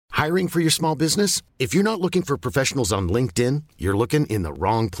Hiring for your small business? If you're not looking for professionals on LinkedIn, you're looking in the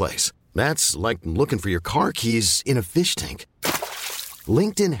wrong place. That's like looking for your car keys in a fish tank.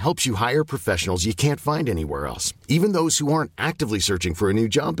 LinkedIn helps you hire professionals you can't find anywhere else, even those who aren't actively searching for a new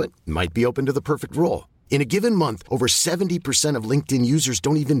job but might be open to the perfect role. In a given month, over 70% of LinkedIn users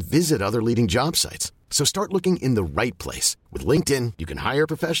don't even visit other leading job sites. So start looking in the right place. With LinkedIn, you can hire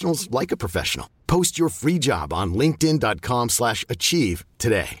professionals like a professional. Post your free job on linkedin.com/achieve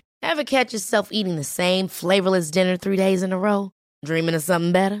today. Ever catch yourself eating the same flavorless dinner 3 days in a row? Dreaming of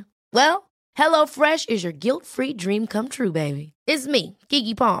something better? Well, HelloFresh is your guilt-free dream come true, baby. It's me,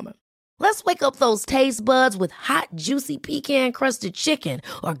 Keke Palmer. Let's wake up those taste buds with hot, juicy pecan-crusted chicken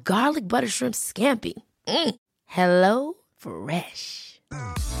or garlic butter shrimp scampi. Hello Fresh.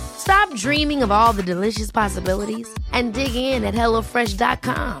 Stop dreaming of all the delicious possibilities and dig in at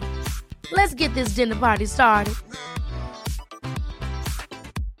HelloFresh.com. Let's get this dinner party started.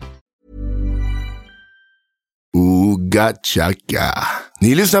 Ooga chaka.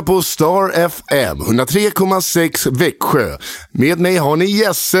 Ni lyssnar på Star FM 103,6 Växjö. Med mig har ni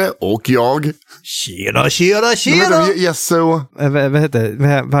Jesse och jag. Tjena. Jesse och... Vad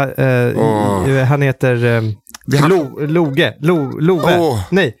heter han heter Loge. Love.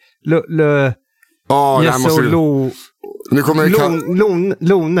 Nej. Jesse och Nu kommer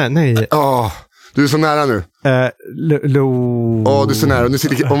Lone. Nej. Du är så nära nu. Du är så nära. Nu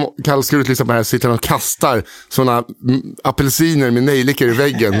sitter, om kallskuret liksom här sitter han och kastar såna apelsiner med nejlikor i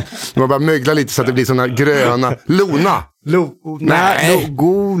väggen. Man bara möglar lite så att det blir såna gröna. Lona.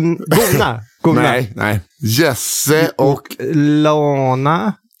 Gona. Nej. Jesse och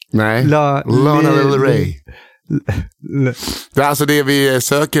Lana. Nej. Lana Del Rey. Det är alltså det vi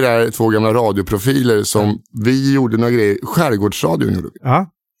söker är 2 gamla radioprofiler som vi gjorde några grejer. Skärgårdsradion gjorde. Ja.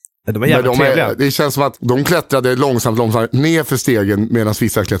 De är jävligt trevliga. Det känns som att de klättrade långsamt ner för stegen medan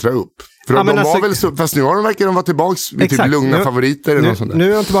vissa klättrade upp. För de var väl så, fast nu verkar de vara tillbaks vid typ lugna favoriter eller något sånt där.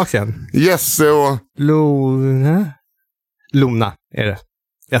 Nu är de tillbaka igen. Jesse och... Lona är det.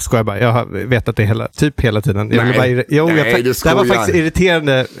 Jag skojar bara. Jag har vetat det hela tiden. Det var faktiskt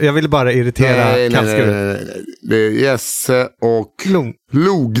irriterande. Jag ville bara irritera kallskuret. Nej. Det är Jesse och...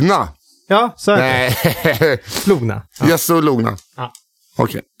 Logna. Ja, så är det. Logna. Ja. Jesse och Logna. Ja.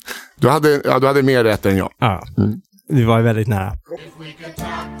 Okej. Du hade mer rätt än jag. Ja. Vi var väldigt nära.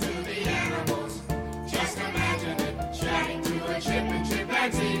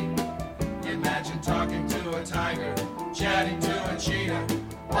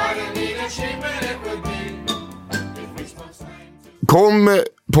 Kom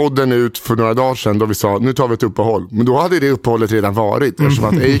podden ut för några dagar sedan då vi sa nu tar vi ett uppehåll. Men då hade det uppehållet redan varit eftersom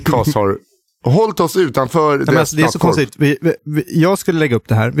att Acast har hållit oss utanför deras alltså, det är så konstigt. Jag skulle lägga upp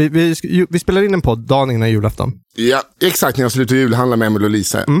det här. Vi spelar in en podd dagen innan julafton. Ja, exakt när jag slutar julhandla med Emil och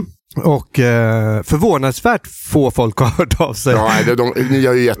Lisa. Och förvånansvärt få folk har hört av sig. Ja, ni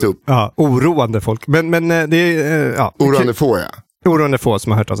har ju gett upp. Ja, oroande folk. Men det är... Oroande få, ja. Oroande få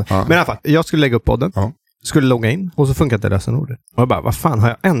som har hört av sig. Ja. Men i alla fall, jag skulle lägga upp podden. Ja. Skulle logga in och så funkar inte lösenordet. Och jag bara, vad fan har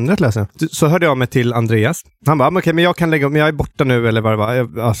jag ändrat lösenordet? Så hörde jag mig till Andreas. Han bara, okej, men jag kan lägga upp, men jag är borta nu eller vad det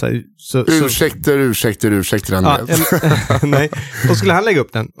var. Alltså, ursäkter Andreas. Nej. Och skulle han lägga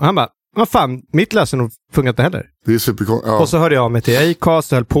upp den. Och han bara, vad fan, mitt lösenord funkar inte heller. Det är superkonstigt. Ja. Och så hörde jag mig till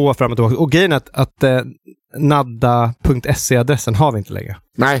Acast och höll på fram och tillbaka. Och grejen är att nadda.se-adressen har vi inte längre.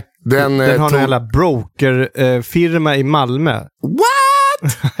 Nej. Den har en jävla brokerfirma i Malmö.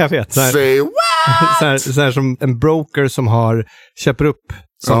 What? Jag vet. Say what? Så här som en broker som köper upp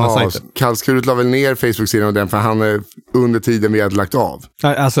sådana sajter. Kallskuret la väl ner Facebook-sidan och den för han är under tiden vi hade lagt av.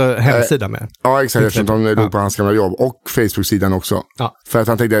 Alltså hemsidan med. Ja, exakt. Eftersom de låg på hans gamla jobb. Och Facebook-sidan också. Ja. För att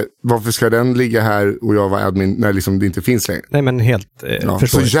han tänkte, varför ska den ligga här och jag var admin när liksom det inte finns längre? Nej, men helt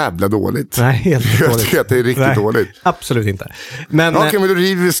så jävla dåligt. Nej, helt dåligt. Jag tycker att det är riktigt dåligt. Absolut inte. Men, Okej, men då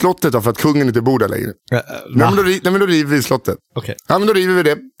river vi slottet då för att kungen inte bor där längre. Nej, men då river vi slottet. Okej. Ja, men då river vi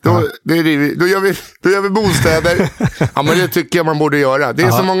det. Då gör vi bostäder. Ja, men det tycker jag man borde göra. Det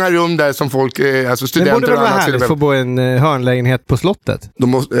är så många rum där som folk, alltså studenter och annat. Det borde vara härligt få bo i en hörnlägenhet på slottet.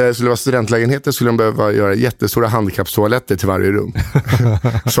 Skulle det vara studentlägenheter skulle de behöva göra jättestora handikappstoaletter till varje rum.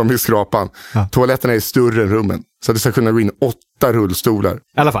 Som i skrapan. Ja. Toaletterna är större än rummen. Så det ska kunna gå in 8 rullstolar. I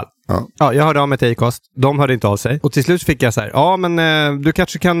alla fall. Ja, jag hörde av mig till Acast. De hörde inte av sig. Och till slut fick jag så här, men du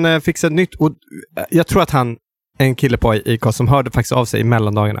kanske kan fixa ett nytt. Och jag tror att en kille på Acast som hörde faktiskt av sig i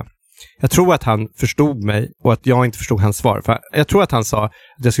mellandagarna. Jag tror att han förstod mig och att jag inte förstod hans svar. För jag tror att han sa att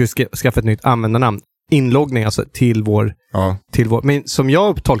jag skulle skaffa ett nytt användarnamn. Inloggning alltså till vår... Men som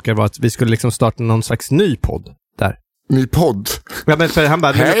jag tolkar var att vi skulle liksom starta någon slags ny podd där. ny podd. Ja, men för han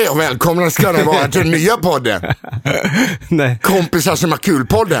bara, Hej och välkomna ska ni vara till den nya podden. nej. Kompisar som har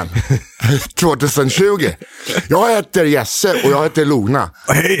kul-podden 2020. Jag heter Jesse och jag heter Lona.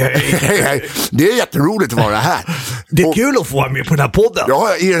 Hej. Det är jätteroligt att vara här. Det är kul att få vara med på den här podden.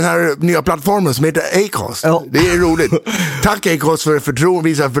 Ja, i den här nya plattformen som heter Acast. Ja. Det är roligt. Tack Acast för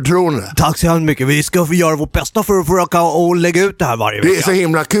visa förtroende. Tack så mycket. Vi ska få göra vårt bästa för att försöka och lägga ut det här varje vecka. Det är så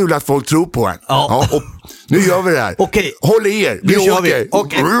himla kul att folk tror på en. Ja. Och nu gör vi det här. Okej. Håll i er. Nu kör vi.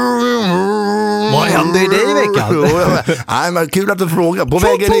 Okej. Vad händer i dig i veckan? Nej, men kul att du frågar. På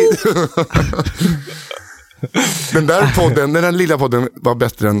vägen hit. Den där lilla podden var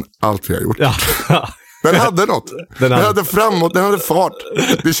bättre än allt vi har gjort. Ja. Den hade något. Den hade framåt, den hade fart.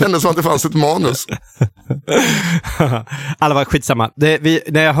 Det kändes som att det fanns ett manus. Alla var skitsamma.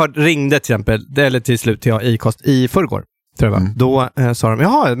 När jag ringde till exempel, eller till slut till Acast i förrgår, tror jag, då sa de,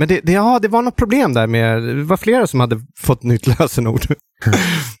 jaha, men det var något problem där med, det var flera som hade fått nytt lösenord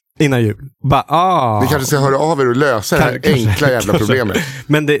innan jul. Ni kanske ska höra av er och lösa det här enkla jävla problemet.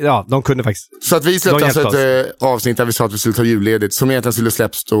 Men de kunde faktiskt. Så att vi släppte alltså ett avsnitt där vi sa att vi skulle ta julledigt, som egentligen skulle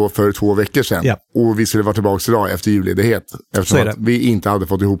släpps då för 2 veckor sedan. Ja. Och vi skulle vara tillbaka idag efter julledighet. Eftersom att vi inte hade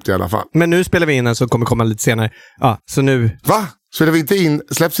fått ihop det i alla fall. Men nu spelar vi in en som kommer komma lite senare. Ja, så nu... Va? Spelar vi inte in,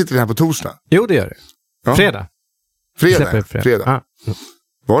 släpps inte den här på torsdag? Jo, det gör det. Ja. Fredag. Fredag. Ah.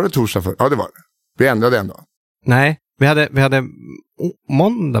 Var det torsdag för? Ja, det var det. Vi ändrade en dag. Nej, vi hade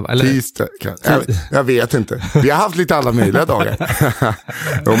måndag, eller? Tisdag, jag vet inte. Vi har haft lite alla möjliga dagar.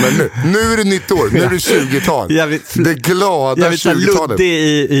 Jo, men nu är det nytt år. Nu är det 20-tal. Det glada 20-talet.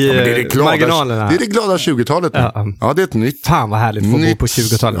 I marginalerna. Det är det glada 20-talet. Ja, det är ett nytt. Fan vad härligt att få bo på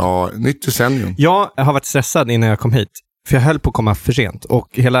 20-talet. Ja, nytt decennium. Jag har varit stressad innan jag kom hit. För jag höll på att komma för sent. Och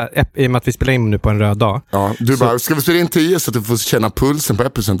i och med att vi spelar in nu på en röd dag. Ja, du bara, ska vi spela in 10 så att du får känna pulsen på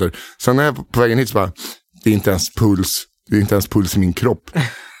Epicenter. Sen när jag på vägen hit så bara, det är inte ens puls i min kropp.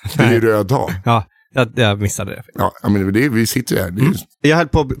 Det är röd dag. Ja, jag missade det. Ja, men vi sitter här. Jag höll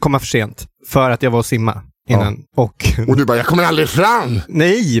på att komma för sent för att jag var och simma innan. Ja. Och du bara, jag kommer aldrig fram.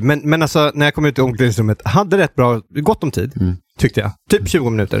 Nej, men alltså när jag kom ut i omklädningsrummet hade rätt bra, gott om tid, tyckte jag. Typ 20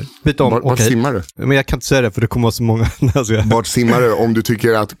 minuter. Byta om. Vart simmar du? Men jag kan inte säga det för det kommer vara så många. Vart simmar du om du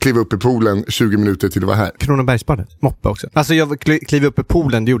tycker att kliva upp i poolen 20 minuter till att vara här? Kronobergsbadet. Moppe också. Alltså jag kliva upp i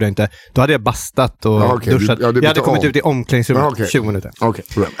poolen, det gjorde jag inte. Då hade jag bastat och duschat. Jag hade kommit ut i omklädningsrummet 20 minuter. Okej.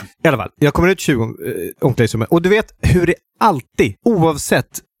 I alla fall, jag kommer ut 20 omklädningsrummet. Och du vet hur det alltid, oavsett,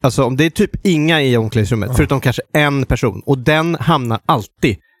 alltså om det är typ inga i omklädningsrummet, förutom kanske en person. Och den hamnar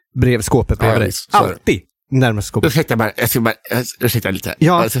alltid bredvid skåpet bredvid dig. Alltid närmast skåpet. Ursäkta lite.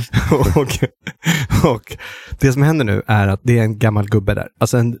 Ja, och det som händer nu är att det är en gammal gubbe där.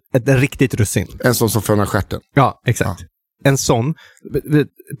 Alltså ett riktigt russin. En sån som fönar stjärten. Ja, exakt. Ja. En sån,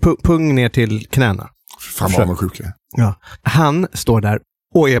 pung ner till knäna. Fan vad man sjuk. Ja. Han står där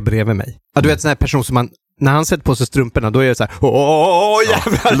och är bredvid mig. Ja, du vet sån här person som man, när han sätter på sig strumporna, då är det så här,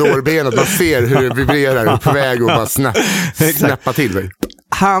 jävlar. Lårbenet, man ser hur det vibrerar på väg och bara snäppa till dig.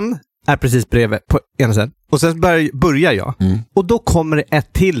 Han är precis bredvid på ena sidan. Och sen börjar jag. Och då kommer det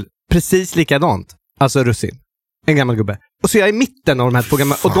ett till precis likadant. Alltså russin. En gammal gubbe. Och så jag är i mitten av de här 2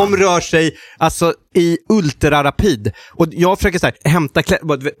 gamla. Och de rör sig alltså i ultrarapid. Och jag försöker så här, hämta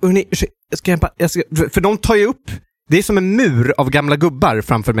för de tar ju upp. Det är som en mur av gamla gubbar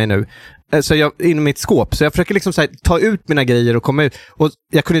framför mig nu. Så jag inom mitt skåp. Så jag försöker liksom så här, ta ut mina grejer och komma ut. Och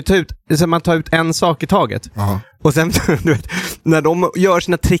jag kunde ta ut, så man tar ut en sak i taget. Och sen, du vet, när de gör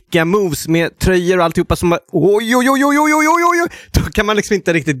sina trickiga moves med tröjor och alltihopa som bara, oj, då kan man liksom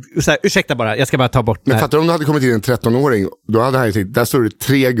inte riktigt, så här, ursäkta bara, jag ska bara ta bort. Men fattar du om du hade kommit in en 13-åring, då hade han ju tänkt, där står det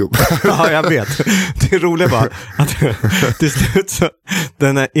 3 gubbar. Ja, jag vet. Det är roligt bara att till slut så,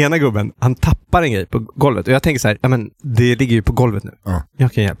 den här ena gubben, han tappar en grej på golvet. Och jag tänker så här, ja men det ligger ju på golvet nu. Ja.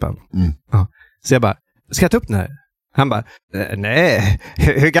 Jag kan hjälpa honom. Ja. Så jag bara, ska jag ta upp den här? Han bara, nej,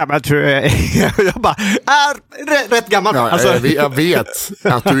 hur gammal tror jag är? Jag bara, rätt gammal. Ja, alltså. Jag vet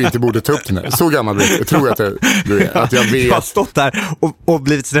att du inte borde ta upp den här. Så gammal jag tror att du är. Att jag vet. Jag har stått där och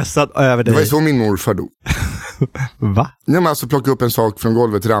blivit stressad över dig. Det var ju så min morfar dog. Va? Nej, men alltså plocka upp en sak från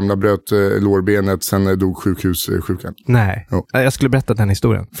golvet, ramla, bröt lårbenet, sen dog sjukhussjukan. Nej, jag skulle berätta den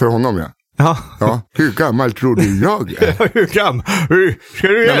historien. För honom, ja. Ja, hur gammal tror du jag är? Hur gammal? Ska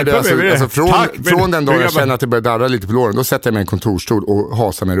du hjälpa mig med det? Alltså från den dagen jag känner att det börjar darra lite på låren, då sätter jag mig i en kontorstol och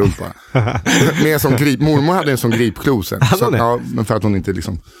hasar mig runt bara. Med en sån mormor hade en sån gripklo sen. Ja, men för att hon inte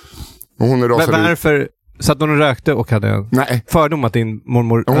liksom... Hon är rasad. Men varför... Så att hon rökte och hade en fördom att din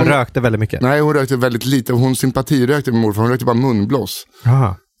mormor rökte väldigt mycket? Nej, hon rökte väldigt lite. Hon sympatirökte med morfar. Hon rökte bara munblås.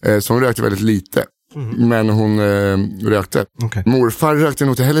 Så hon rökte väldigt lite. Men hon rökte. Okay. Morfar rökte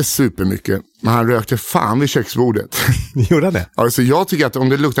nog inte heller supermycket. Men han rökte fan vid köksbordet. Gjorde han det? Alltså jag tycker att om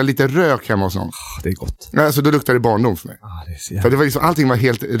det luktar lite rök hemma hos någon. Det är gott. Alltså då luktar det barndom för mig. Det är så för det var liksom, allting var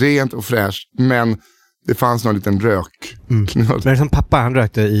helt rent och fräscht. Men det fanns någon liten rökknull. Men det är som pappa, han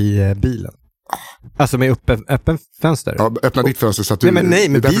rökte i bilen. Alltså med öppen fönster. Ja, öppna ditt fönster så att du... Nej,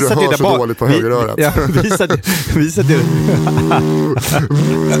 men vi satt ju där bak. Dåligt på högerörat. Ja, vi satt ju...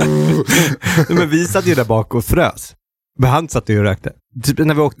 Men vi satt ju där bak och frös. Men han satt ju och rökte. Typ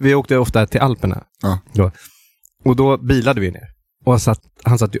när vi åkte ofta till Alperna. Ja. Då. Och då bilade vi ner. Och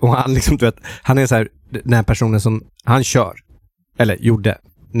han satt och han liksom, du vet, han är så här, den här personen som han kör. Eller gjorde.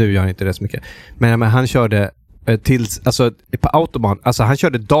 Nu gör han inte det så mycket. Men han körde tills, alltså på autobahn, alltså han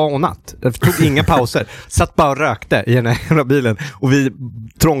körde dag och natt. Det tog inga pauser. Satt bara och rökte i den här bilen. Och vi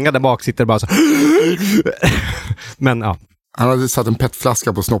trångade bak, sitter bara så. Men ja. Han hade satt en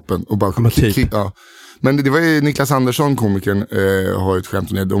petflaska på snoppen och bara... Ja. Men det var ju Niklas Andersson, komikern, har ett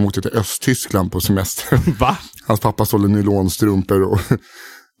skämt om det. De åkte till Östtyskland på semester. Va? Hans pappa sålde nylonstrumpor och...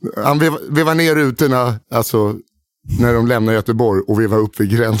 Han vevade ner rutorna, alltså... När de lämnade Göteborg och vi var uppe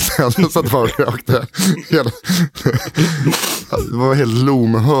vid gränsen så att det var rökte. Det var helt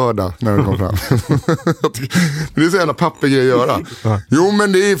lomhörda när de kom fram. Det är så jävla pappergrej att göra. Jo,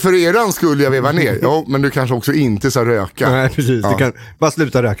 men det är för eran skull jag vevar ner. Ja, men du kanske också inte ska röka. Nej, precis. Du kan bara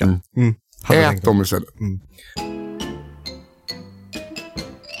sluta röka. Ät dem istället.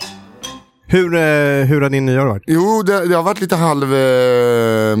 Hur har din nyår varit? Jo, det har varit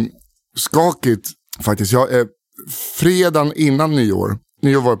lite skakigt faktiskt. Fredagen innan nyår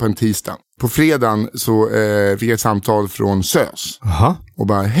var på en tisdag. På fredagen så fick jag ett samtal från SÖS. Aha. Och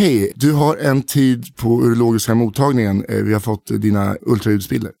bara, hej, du har en tid på urologiska mottagningen. Vi har fått dina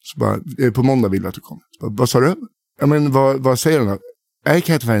ultraljudsbilder. Så bara, på måndag vill vi att du kommer. Vad sa du? Ja, men vad säger du då? Jag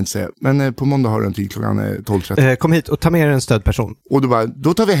kan tyvärr inte säga. Men på måndag har du en tid klockan 12:30. Kom hit och ta med en stödperson. Och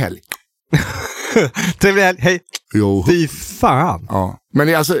då tar vi helg. Trevlig helg, hej. Jo. Fy fan. Ja.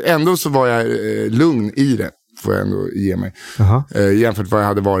 Men alltså, ändå så var jag lugn i det. Får jag ändå ge mig. Jämfört med vad jag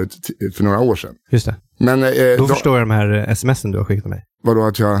hade varit för några år sedan. Just det. Men, då förstår jag de här sms'en du har skickat mig. Vadå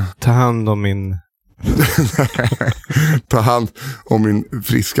att jag... Ta hand om min... Ta hand om min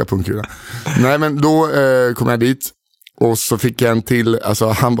friska pungkula. Nej, men då kom jag dit. Och så fick jag en till, alltså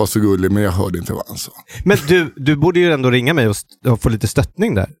han var så gullig men jag hörde inte vad han sa. Men du borde ju ändå ringa mig och få lite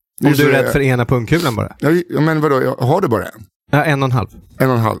stöttning där. Om du är rädd för ena pungkulan bara. Ja, men vadå, har du bara en? Ja, 1,5.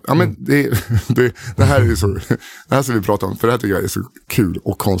 1,5. Ja, men det här är så, det här ska vi prata om, för det här tycker jag är så kul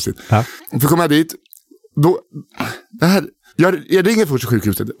och konstigt. Ja. För kommer jag dit, då, det här, jag ringer först till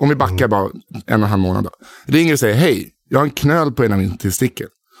sjukhuset, om vi backar bara 1,5 månad då. Ringer och säger, hej, jag har en knöl på en av min testikel.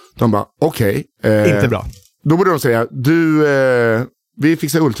 De bara, okej. Inte bra. Då borde de säga, vi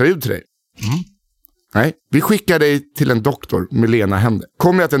fixar ultraljud till dig. Nej, vi skickar dig till en doktor med lena händer.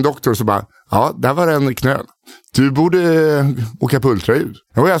 Kommer jag till en doktor så bara, ja, där var en knöl. Du borde åka på ultraljud.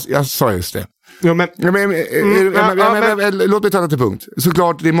 Ja, jag sa just det. Ja, men låt mig ta det till punkt.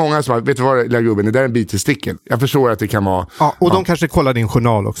 Såklart, det är många som vet du vad, lilla gubben, det där är en bitestikel. Jag förstår att det kan vara... Ja, och de kanske kollar din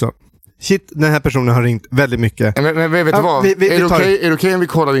journal också. Shit, den här personen har ringt väldigt mycket. Men vet du vad? Är det okej om vi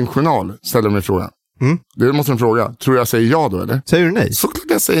kollar din journal? Ställer de mig frågan. Det måste de fråga. Tror jag säger ja då, eller? Säger du nej? Såklart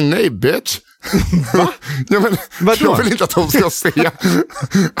jag säger nej, bitch. Va? Ja, men, jag vill inte att de ska säga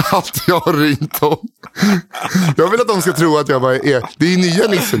allt jag har ringt om. Jag vill att de ska tro att jag bara är... Det är nya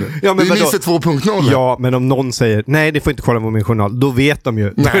Nisse nu. Ja, det är Nisse 2.0. Ja, men om någon säger nej, det får inte kolla på min journal, då vet de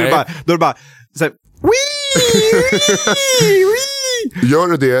ju. Nej. Då är det bara så här, gör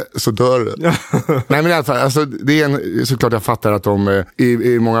du det så dör du. Nej, men i alla fall, alltså, det är såklart jag fattar att de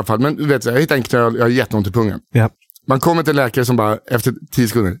i många fall, men du vet, jag hittar en knöl, jag har jätteont i pungen. Ja. Man kommer till en läkare som bara efter 10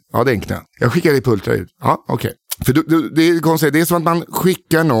 sekunder, ja, det är en knöl. Jag skickar dig på ultraljud. Ja, okej. För det är konstigt, det är som att man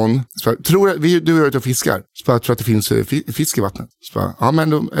skickar någon, du är ute och fiskar, så jag tror att det finns fisk i vattnet. Så ja,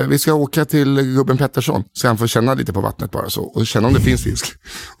 men vi ska åka till gubben Pettersson, så han får känna lite på vattnet bara så, och känna om det finns fisk.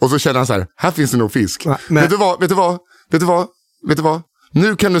 Och så känner han så här finns det nog fisk. Men... Vet du vad?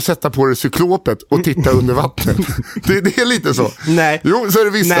 Nu kan du sätta på dig cyklopet och titta under vattnet. Det är lite så. Nej. Jo, så är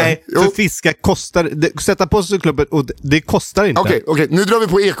det visst. Nej, för fiska kostar... sätta på cyklopet och det kostar inte. Okej. Nu drar vi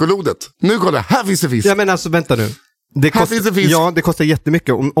på ekolodet. Nu kolla, här finns det fisk. Ja, men alltså, vänta nu. Här finns det fisk. Ja, det kostar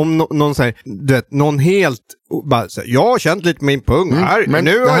jättemycket. Om någon säger, du vet, någon helt... Bara, så, jag har känt lite min pung här. Men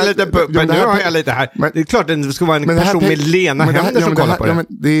nu har jag lite pung, men nu har jag lite här. Men, det är klart att det ska vara en person med lena händer som kollar på det. Ja,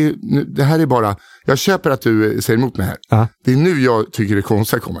 men det här är bara... Jag köper att du säger emot mig här. Det är nu jag tycker det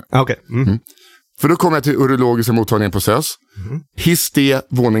konstigt kommer. Okej. För då kommer jag till urologiska mottagningen på SÖS. Hiss D,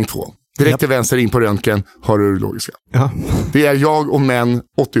 våning 2. Direkt till vänster in på röntgen har du urologiska. Ja. Det är jag och män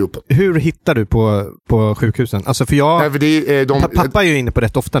 80 upp. Hur hittar du på sjukhusen? Alltså för jag... Nej, för det är pappa är ju inne på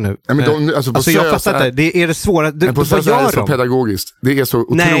rätt ofta nu. Ja, men alltså jag fattar inte. Det är det svåra. Men på SÖS är det så pedagogiskt. Det är så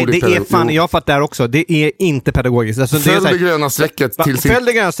otroligt pedagogiskt. Nej, det är fan, jag fattar också. Det är inte pedagogiskt. Alltså, följ det gröna strecket till sin... Följ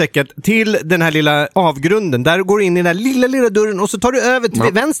det gröna strecket till den här lilla avgrunden. Där går du in i den här lilla dörren och så tar du över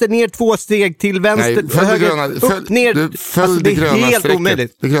till vänster, ner 2 steg till vänster, nej, följ höger, gröna, upp, ner. Följ det gröna helt strecket.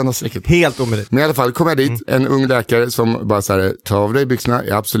 omöjligt. Det gröna strecket. Helt omöjligt. Men i alla fall kommer jag dit, en ung läkare som bara så här, ta av dig byxorna,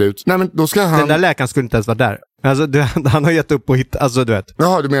 ja absolut. Nej men då ska han... Den där läkaren skulle inte ens vara där. Alltså han har gett upp och hittat, alltså du vet.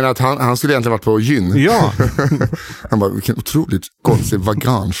 Jaha, du menar att han skulle egentligen varit på gyn? Ja. Han bara, vilken otroligt konstig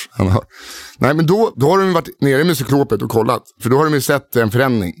vagage han har. Nej men då har de varit nere i museklopet och kollat. För då har de ju sett en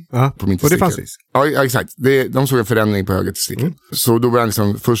förändring på min testikel. Och det fanns risk? Ja, exakt. De såg en förändring på höger testikel. Så då började han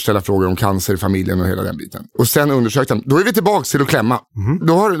liksom först ställa frågor om cancer i familjen och hela den biten. Och sen undersökte han. Då är vi tillbaka till att klämma.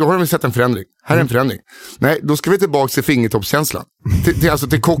 Då har de ju sett en förändring. Här är en förändring. Nej, då ska vi tillbaka till fingertoppskänslan. Alltså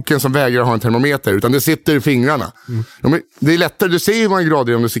till kocken som vägrar ha en termometer. Utan det sitter i fingrarna. Det är lättare. Du ser ju hur många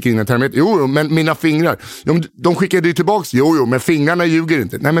grader om du sticker in en termometer. Jo, men mina fingrar. De skickar dig tillbaka. Jo, men fingrarna ljuger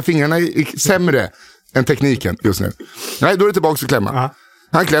inte. Nej, men fingrarna är sämre än tekniken just nu. Nej, då är det tillbaka till klämma. Han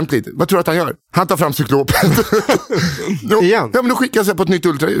har klämt lite. Vad tror du att han gör? Han tar fram cyklopet. Igen? Ja, men då skickar sig på ett nytt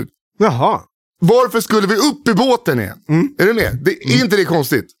ultraljud. Jaha. Varför skulle vi upp i båten igen? Är du med? Är inte det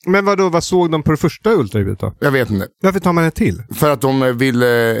konstigt? Men vad såg de på det första ultraljudet då? Jag vet inte. Varför tar man det till? För att de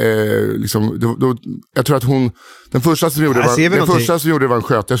ville liksom, jag tror att den första som gjorde det var en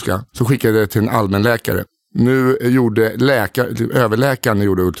sköterska som skickade det till en allmänläkare. Nu gjorde överläkaren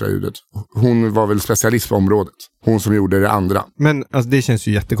gjorde ultraljudet. Hon var väl specialist på området. Hon som gjorde det andra. Men alltså, det känns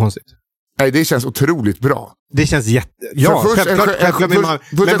ju jättekonstigt. Nej, det känns otroligt bra. Det känns ja, självklart.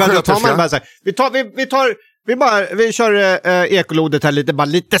 Men då tar man bara så här, vi kör ekolodet här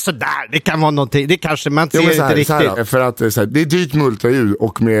lite sådär. Det kan vara någonting, det kanske man ser inte riktigt. Här, för att det är dyrt med ultraljud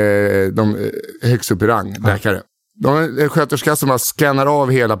och med de högst upp i rang, läkare. De är en sköterska som bara scannar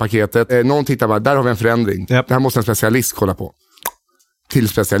av hela paketet. Någon tittar bara, där har vi en förändring. Yep. Det här måste en specialist kolla på. Till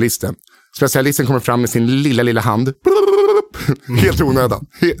specialisten. Specialisten kommer fram med sin lilla hand. Helt onödan.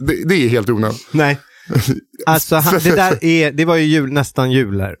 Det är helt onödan. Nej. Alltså det var ju nästan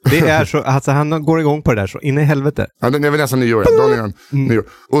jul här. Det är så, alltså han går igång på det där så in i helvete. Ja, det är väl nästan nyår. Nyår.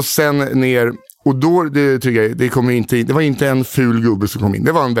 Och sen ner. Och då, det var inte en ful gubbe som kom in.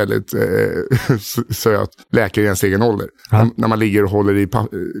 Det var en väldigt söt läkare i ens egen ålder. När man ligger och håller i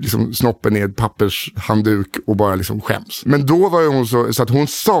liksom snoppen i ett pappershandduk och bara liksom skäms. Men då var hon så att hon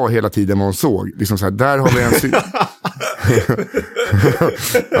sa hela tiden vad hon såg. Liksom så här, där har vi en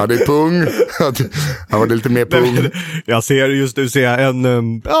ja, det är pung. Ja, var det lite mer pung. Jag ser just nu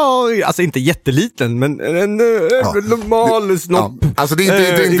alltså inte jätteliten, men en normal snopp. Ja. Alltså det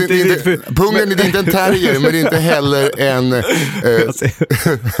är inte pungen är inte en terrier, men det är inte heller en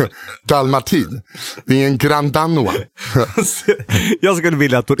dalmatin. Det är en Grand Danois. Jag skulle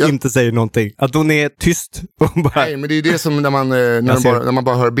vilja att hon inte säger någonting. Att hon är tyst. Nej, men det är det som när man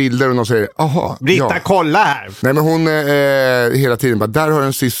bara hör bilder och någon säger, aha. Britta, kolla här. Nej, men hon hela tiden bara, där har du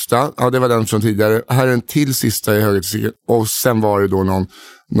en cysta. Ja, det var den från tidigare. Här är en till cysta i höger. Och sen var det då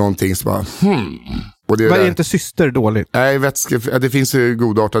någonting som bara, Och det är inte syster dåligt? Nej, det finns ju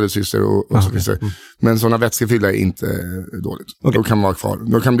godartade syster och så finns det. Men sådana vätskefyllda är inte dåligt. Okay. Då kan man vara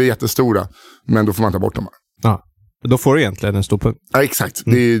kvar. Då kan bli jättestora, men då får man ta bort dem. Ja. Då får du egentligen en stor punkt. Ja, exakt.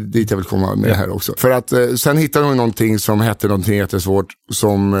 Det är dit jag vill komma med det här också. För att sen hittade hon någonting som hette någonting jättesvårt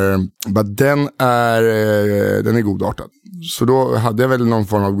som den är godartad. Så då hade jag väl någon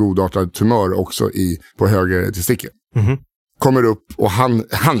form av godartad tumör också på höger testikel. Kommer upp och han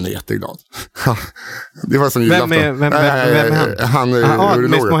är jätteglad. Det var som julafton. Vem är han?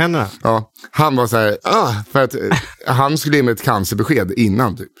 Med små händerna. Ja, han var så här, för att han skulle ge mig ett cancerbesked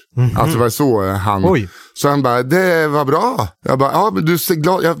innan typ. Alltså det var så han. Oj. Så han bara, det var bra. Jag bara, men du är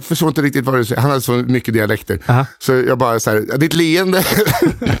glad. Jag förstår inte riktigt vad du säger. Han hade så mycket dialekter. Så jag bara så här, ditt leende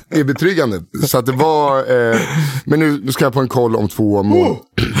är betryggande. Så att det var, men nu ska jag på en koll om 2 månader.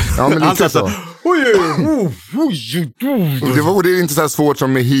 Ja, men lite så. Det är inte så här svårt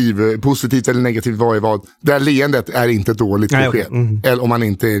som med hiv, positivt eller negativt vad. Det här leendet är inte ett dåligt besked. Eller om man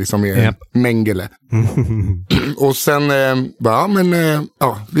inte är liksom Mengele. Och sen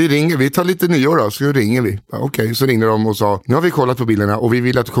vi tar lite nyår då, så ringer vi. Okej, så ringde de och sa, nu har vi kollat på bilderna och vi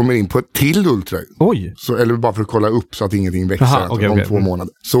vill att du kommer in på ett till ultraljud. Oj. Så, eller bara för att kolla upp så att ingenting växer om 2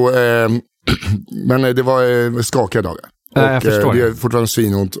 månader. Så, men det var skakiga dagar. Och det är fortfarande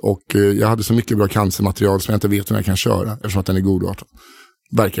svinont och jag hade så mycket bra cancermaterial som jag inte vet om jag kan köra eftersom att den är godartad.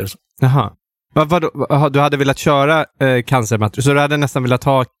 Verkar det så. Jaha. Du hade velat köra cancermaterial, så du hade nästan velat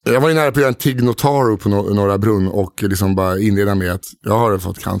ha... Jag var ju nära på att göra en Tignotaro på Norra Brunn och liksom bara inleda med att jag har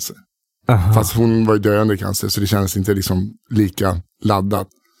fått cancer. Aha. Fast hon var ju döende i cancer, så det känns inte liksom lika laddat.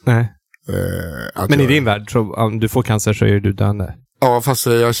 Nej. Men i din värld, så om du får cancer så är du döende? Ja, fast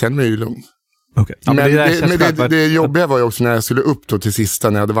jag känner mig ju lugn. Okay. Ja, men det jobbiga var ju också när jag skulle upp då till sista,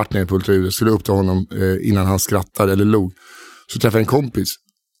 när jag hade varit nere på ultraljudet, skulle upp till honom innan han skrattade eller log. Så träffade jag en kompis.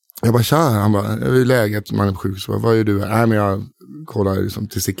 Jag bara, tja, han bara, jag är i läget, man är på sjukhus. Vad gör du här? Nej, men jag kollar liksom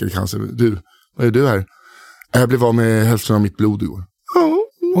testikelcancer. Du, vad gör du här? Jag blev av med hälften av mitt blod igår.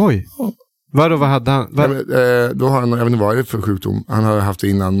 Oj. Vad hade han? Nej, men, då har han, jag vet inte vad det är för sjukdom. Han har haft det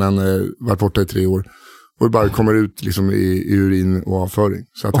innan, men varit borta i 3 år. Och det bara kommer ut liksom i urin och avföring.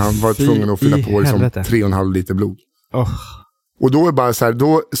 Så att han var tvungen att fylla på liksom 3,5 liter blod. Och då är bara så här,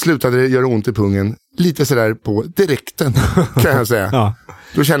 då slutade det göra ont i pungen. Lite sådär på direkten, kan jag säga. Ja.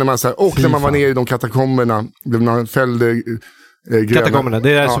 Då känner man så här, och när man var nere i de katakomberna, man fällde gröna... Katakomberna,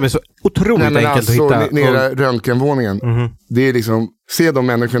 det är det som är så otroligt enkelt alltså, att hitta. Nere röntgenvåningen. Det är liksom, se de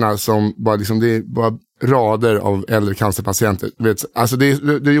människorna som bara liksom, det är bara rader av äldre cancerpatienter. Vet, alltså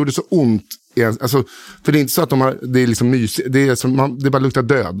det gjorde så ont. Alltså, för det är inte så att det är liksom mysigt, det bara luktar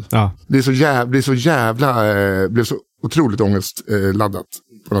död. Ja. Det är så jävla blev så otroligt ångestladdat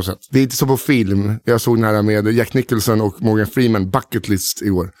på något sätt. Det är inte så på film. Jag såg nära med Jack Nicholson och Morgan Freeman Bucket List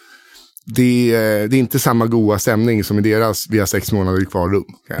igår. Det är inte samma goda stämning som i deras vi har 6 månader kvar rum,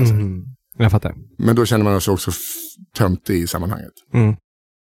 kan jag säga. Jag fattar. Men då känner man sig också töntig i sammanhanget.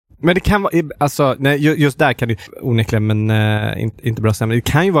 Men det kan vara, alltså, nej, just där kan det onekligen, men inte bra stämning.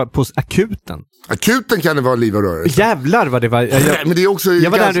 Det kan ju vara på akuten. Akuten kan det vara liv och rörelse. Jävlar vad det var. Men det är också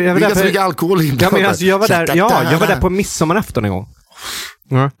ganska mycket alkohol i. Ja, men alltså, jag var där på midsommarafton en gång.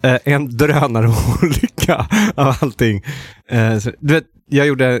 En drönarolycka av allting. Du vet, jag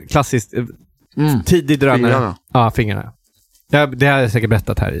gjorde klassiskt tidig drönare. Fingrarna. Ja, fingrarna. Det har jag säkert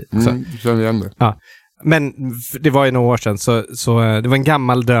berättat här i. Känner igen det. Ja. Men det var ju några år sedan, så det var en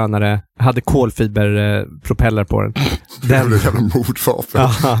gammal drönare, hade kolfiberpropeller på den. Den jävla mordvapen.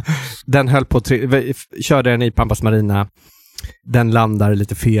 Den höll på körde den i Pampas Marina. Den landar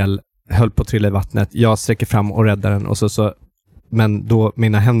lite fel, höll på att trilla i vattnet. Jag sträcker fram och räddar den, och så men då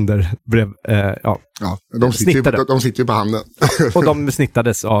mina händer blev de sitter ju på handen. Och de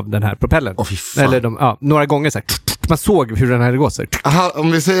snittades av den här propellern. Eller några gånger så här, man såg hur den hade gått så.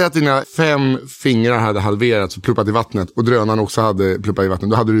 Om vi säger att dina 5 fingrar hade halverats och pluppat i vattnet, och drönaren också hade pluppat i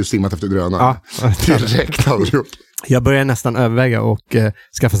vattnet, då hade du simmat efter drönaren. Ja. Direkt hade du gjort. Jag börjar nästan överväga och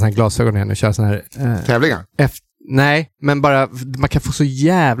skaffa såna här glasögon igen och köra såna här tävlingar. Nej, men bara man kan få så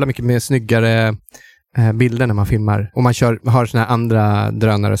jävla mycket mer snyggare bilder när man filmar. Och man har såna här andra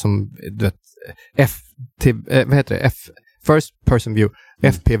drönare som du vet, vad heter det? First Person View,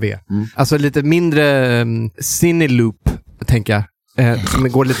 FPV. Alltså lite mindre cine loop, tänker jag.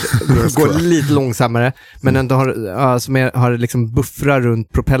 Som går lite långsammare, men ändå har liksom buffrar runt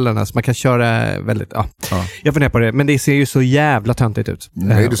propellerna, så man kan köra väldigt... Jag funderar på det, men det ser ju så jävla töntigt ut.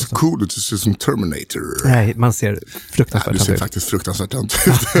 Nej, det är så cool, det ser som Terminator. Nej, man ser fruktansvärt töntigt ut. Det ser faktiskt fruktansvärt töntigt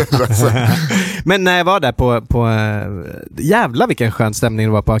ut. Men när jag var där på jävla vilken skön stämning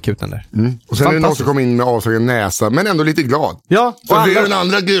det var på akuten där. Och sen är det någon som kom in med avslagen näsa, men ändå lite glad. Ja. Så det är den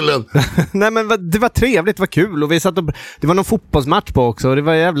andra gullen. Nej, men det var trevligt, det var kul, och vi satt och, det var någon fotbollsmatch på också, och det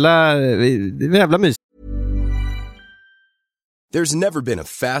var jävla mys. There's never been a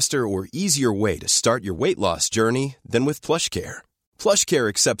faster or easier way to start your weight loss journey than with PlushCare. PlushCare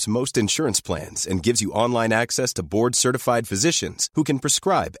accepts most insurance plans and gives you online access to board-certified physicians who can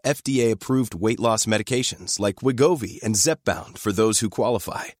prescribe FDA-approved weight loss medications like Wegovy and Zepbound for those who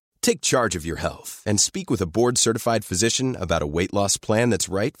qualify. Take charge of your health and speak with a board-certified physician about a weight loss plan that's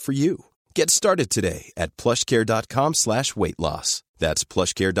right for you. Get started today at plushcare.com/weightloss. That's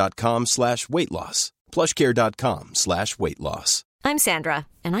plushcare.com/weightloss. plushcare.com/weightloss. I'm Sandra,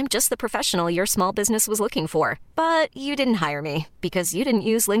 and I'm just the professional your small business was looking for. But you didn't hire me because you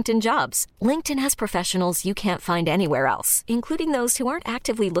didn't use LinkedIn Jobs. LinkedIn has professionals you can't find anywhere else, including those who aren't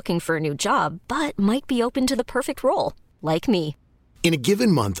actively looking for a new job, but might be open to the perfect role, like me. In a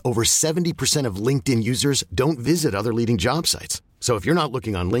given month, over 70% of LinkedIn users don't visit other leading job sites. So if you're not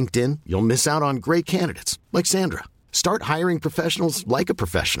looking on LinkedIn, you'll miss out on great candidates like Sandra. Start hiring professionals like a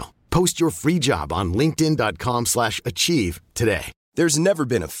professional. Post your free job on linkedin.com/achieve today. There's never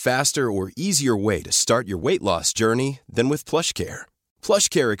been a faster or easier way to start your weight loss journey than with PlushCare.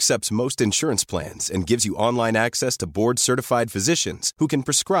 PlushCare accepts most insurance plans and gives you online access to board-certified physicians who can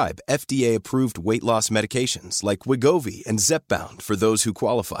prescribe FDA-approved weight loss medications like Wegovy and Zepbound for those who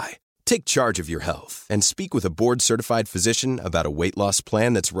qualify. Take charge of your health and speak with a board-certified physician about a weight loss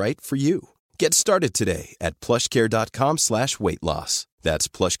plan that's right for you. Get started today at plushcare.com/weightloss.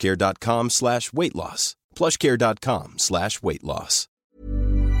 That's plushcare.com/weightloss. plushcare.com/weightloss.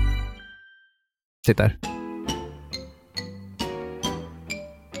 Sitter.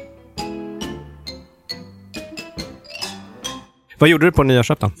 Vad gjorde du på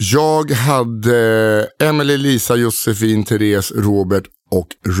nyårsafton? Jag hade Emily, Lisa, Josefin, Therese, Robert och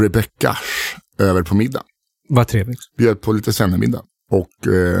Rebecca över på middag. Vad trevligt. Vi bjöd på lite sändermiddag och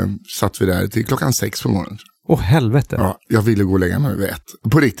satt vi där till 6:00 på morgonen. Helvete. Ja, jag ville gå och lägga mig vid 1.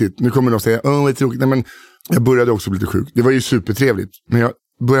 På riktigt, nu kommer de att säga, vad tråkigt. Nej, men jag började också bli lite sjuk. Det var ju supertrevligt. Men jag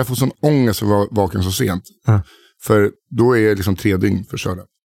började få sån ångest att vara vaken så sent. För då är jag liksom 3 dygn förstörda.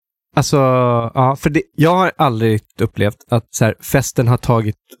 Alltså, ja, för jag har aldrig upplevt att så här, festen har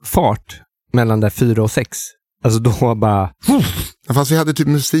tagit fart mellan där 4 och 6. Alltså då bara... Ja, fast vi hade typ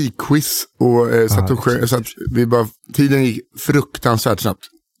musikquiz och satt och sjöng, så att tiden gick fruktansvärt snabbt.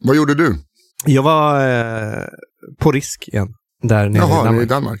 Vad gjorde du? Jag var på risk igen. Där nere i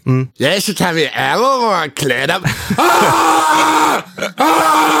Danmark. Ja, så tar vi alla våra kläder.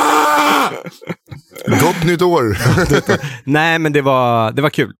 Gott nytt år. Nej, men det var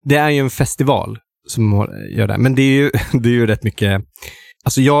kul. Det är ju en festival som gör det. Men det är ju rätt mycket...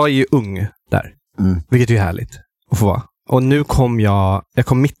 Alltså jag är ju ung där. Vilket är ju härligt att få vara. Och nu kom jag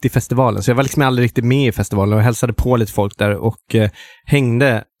kom mitt i festivalen. Så jag var liksom aldrig riktigt med i festivalen. Och hälsade på lite folk där och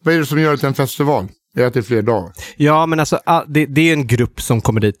hängde. Vad är det som gör det till en festival? Är det fler dagar? Ja, men alltså det är en grupp som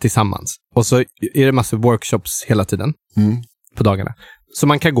kommer dit tillsammans. Och så är det massor workshops hela tiden på dagarna. Så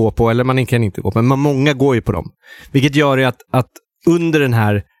man kan gå på, eller man kan inte gå på. Men många går ju på dem. Vilket gör ju att under den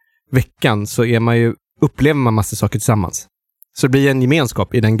här veckan så upplever man massor saker tillsammans. Så det blir en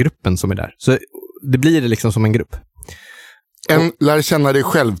gemenskap i den gruppen som är där. Så det blir liksom som en grupp. Lär känna dig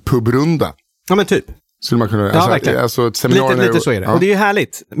själv pubrunda. Ja, men typ. Skulle man kunna, ja, verkligen. Alltså ett seminarium. Lite så är det. Ja. Och det är ju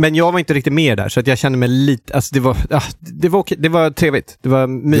härligt. Men jag var inte riktigt med där. Så att jag kände mig lite... Alltså det var okej. Det var trevligt. Det var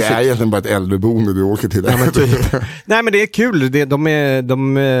mysigt. Det är egentligen bara ett äldreboende du åker till. Ja, men typ. Nej, men det är kul.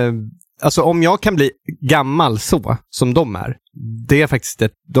 Alltså om jag kan bli gammal så som de är. Det är faktiskt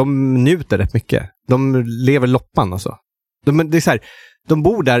de njuter rätt mycket. De lever loppan alltså. Det är så här, de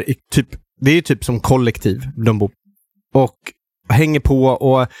bor där i typ... Det är ju typ som kollektiv de bor. Och hänger på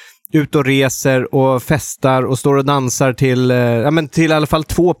och... ut och reser och festar och står och dansar till i alla fall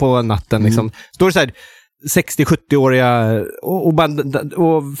 2 på natten liksom. Står det så här 60-70-åriga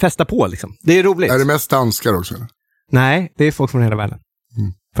och festar på liksom. Det är roligt. Är det mest danskar också? Eller? Nej, det är folk från hela världen.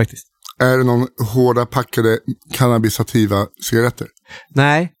 Faktiskt. Är det någon hårda packade cannabisativa cigaretter?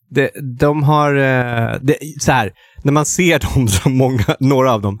 Nej, de har så här, när man ser dem som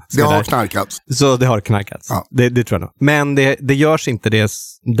några av dem det har knarkats. Så det har knarkats. Ja. Det tror jag nog. Men det görs inte det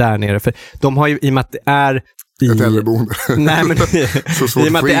där nere, för de har ju, i och med att det är ett äldreboende. Nej, men så svårt i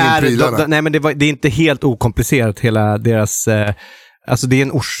och med att det är nej, men det är inte helt okomplicerat hela deras alltså det är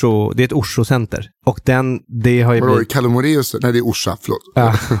ett Orso-center. Och det har ju blivit... Kalle Moraeus? Nej, det är Orsa, förlåt.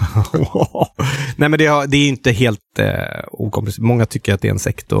 Ja. Nej, men det är inte helt okomplicerat. Många tycker att det är en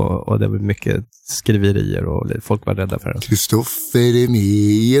sekt och det är mycket skriverier och folk var rädda för det. Kristoffer är med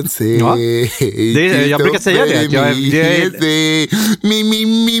i en sekt. Ja. Jag brukar säga det.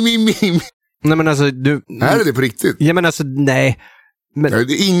 Nej, men alltså är det på riktigt? Ja, men alltså, nej. Men... Det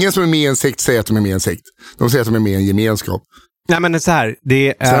är ingen som är med i en sekt säger att de är med i en sekt. De säger att de är med i en gemenskap. Nej, men så här,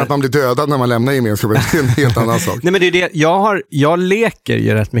 det är... Sen att man blir dödad när man lämnar gemenskapen är en helt annan sak. Nej, men det är det. Jag leker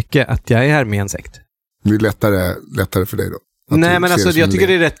ju rätt mycket att jag är här med en sekt. Det är lättare för dig då? Nej, men alltså jag tycker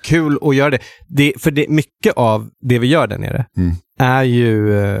det är rätt kul att göra det. För mycket av det vi gör där nere är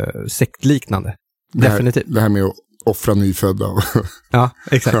ju sektliknande. Definitivt. Det här med att offra nyfödda. Ja,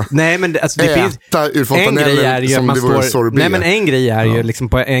 exakt. Nej, men alltså, det finns en grej är ju att man står... Nej, men en grej är ju liksom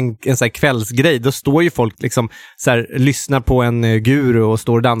på en så här kvällsgrej. Då står ju folk liksom så här, lyssnar på en guru och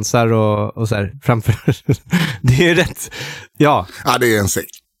står och dansar och så här framför. Det är rätt... Ja. Ja, det är en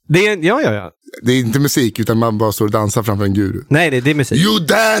sekt. Ja. Det är inte musik, utan man bara står och dansar framför en guru. Nej, det är musik. You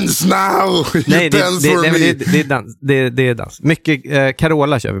dance now! Nej, det är dans. Mycket,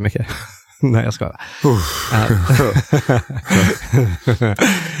 Carola kör vi mycket. Nej, jag ska.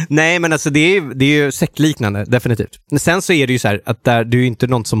 Nej, men alltså det är ju sektliknande, definitivt. Men sen så är det ju så här att där du är inte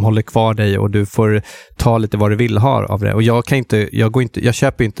någon som håller kvar dig och du får ta lite vad du vill ha av det. Och jag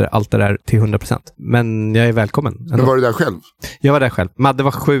köper inte allt det där till 100%. Men jag är välkommen. Men var du där själv? Jag var där själv. Madde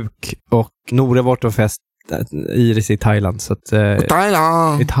var sjuk och Nore var på fest. Iris i Thailand. Så att, i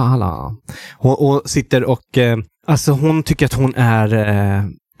Thailand. Hon sitter och alltså hon tycker att hon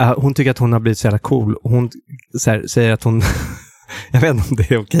är... hon tycker att hon har blivit så jävla cool. Hon säger att hon... jag vet inte om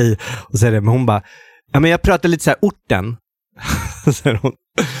det är okej att säga det, men hon bara... Ja, men jag pratar lite så här orten. Säger hon.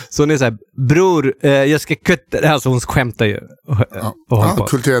 Så hon är så här, bror, jag ska kutta. Alltså hon skämtar ju.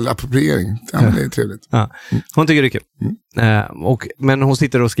 Kulturell appropriering. Ja, men det är trevligt. Ja. Hon tycker det är kul. Men hon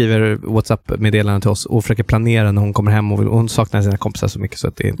sitter och skriver WhatsApp-meddelanden till oss och försöker planera när hon kommer hem. Och hon saknar sina kompisar så mycket. Så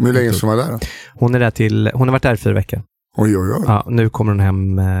att det är hur länge som var där då? Hon har varit där 4 veckor. Oj. Ja, nu kommer hon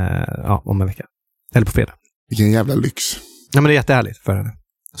hem om en vecka. Eller på fredag. Vilken jävla lyx. Ja, men det är jättehärligt för henne.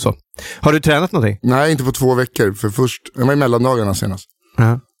 Så. Har du tränat någonting? Nej, inte på 2 veckor. För först, jag var i mellandagarna senast.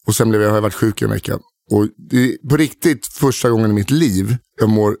 Och sen har jag varit sjuk i en vecka. Och det är på riktigt första gången i mitt liv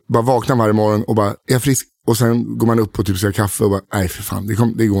jag bara vaknar varje morgon och bara, är jag frisk? Och sen går man upp och typ ska kaffe och bara, nej för fan,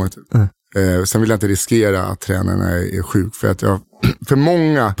 det går inte. Sen vill jag inte riskera att tränaren är sjuk. För att för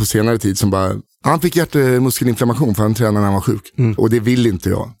många på senare tid som bara, han fick hjärtmuskelinflammation för han tränade när han var sjuk. Och det vill inte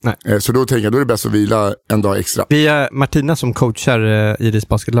jag. Så då tänker jag, då är det bäst att vila en dag extra. Vi är Martina som coachar Iris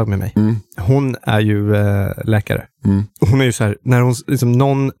basketlag med mig. Hon är ju läkare. Hon är ju så här, när hon liksom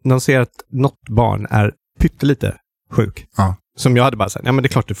när hon ser att något barn är pyttelite sjuk. Som jag hade bara sagt, ja men det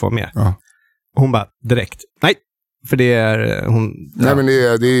är klart du får mer. Hon bara direkt, nej. För det är hon. Nej, men det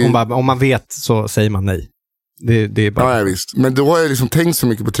är... Hon bara, om man vet så säger man nej. Det är bara... Ja, visst. Men då har jag liksom tänkt så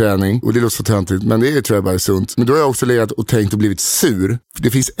mycket på träning. Och det låter så töntigt, men det tror jag bara är sunt. Men då har jag också legat och tänkt och blivit sur. För det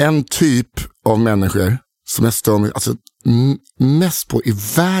finns en typ av människor som jag stör mig mest på i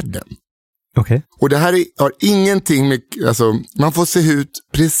världen. Okej. Och det här har ingenting med, alltså, man får se ut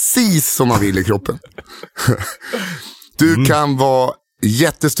precis som man vill i kroppen. Du kan vara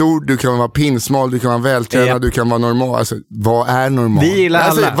jättestor, du kan vara pinsmal, du kan vara vältränad, du kan vara normal. Alltså, vad är normal? Vi gillar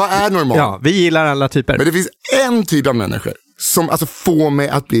alla. Vad är normal? Ja, vi gillar alla typer. Men det finns en typ av människor som alltså får mig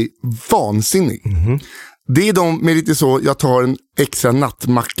att bli vansinnig. Det är de med lite så, jag tar en extra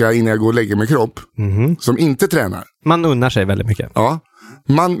nattmacka innan jag går och lägger mig kropp. Som inte tränar. Man unnar sig väldigt mycket. Ja.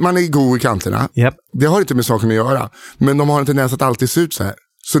 Man är god i kanterna. Det har inte med saken att göra. Men de har en tendens att alltid se ut så här.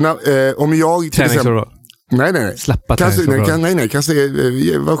 Så när, om jag till exempel... Nej. Släppa Nej, kanske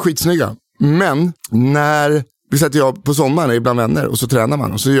var skitsnygga. Men när vi sätter jag på sommaren bland vänner och så tränar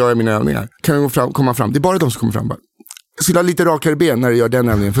man och så gör jag mina övningar. Kan jag komma fram? Det är bara de som kommer fram. Jag skulle ha lite rakare ben när jag gör den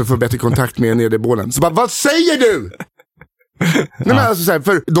övningen för att få bättre kontakt med nederbålen. Så bara, vad säger du? Nej, men alltså så här,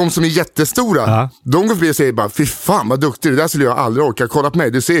 för de som är jättestora, de går förbi och säger bara, fy fan vad duktig, det där skulle jag aldrig orka. Kolla på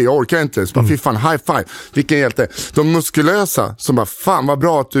mig, du ser, jag orkar inte. Så bara, fy fan, high five, vilken hjälte. De muskulösa som bara, fan vad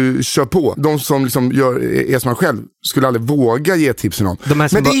bra att du kör på. De som liksom är som man själv skulle aldrig våga ge tips till någon.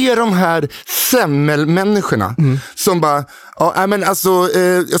 Men det är de här semmelmänniskorna som bara, ja men alltså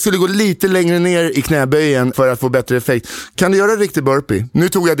jag skulle gå lite längre ner i knäböjen för att få bättre effekt. Kan du göra en riktig burpee? Nu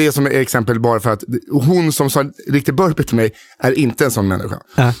tog jag det som exempel bara för att hon som sa riktig burpee till mig är inte en sån människa.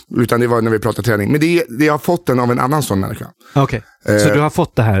 Utan det var när vi pratade träning. Men det jag har fått den av en annan sån människa. Okej. Så du har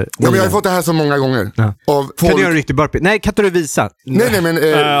fått det här? Ja, men jag har fått det här så många gånger. Kan du göra en riktig burpee? Nej, kan inte du visa? Nej, men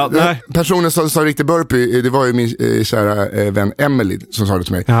personen som sa riktig burpee, det var ju min kära vän Emily som sa det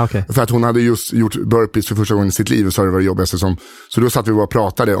till mig. För att hon hade just gjort burpees för första gången i sitt liv och sa det var det jobbigaste som. Så då satt vi och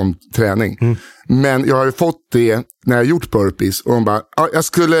pratade om träning. Men jag har fått det när jag gjort burpees och hon bara, jag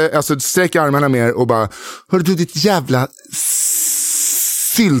skulle alltså sträcka armarna mer och bara, hörru du ditt jävla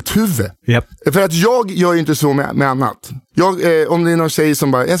sylthuvud. För att jag gör ju inte så med annat. Om det är någon tjej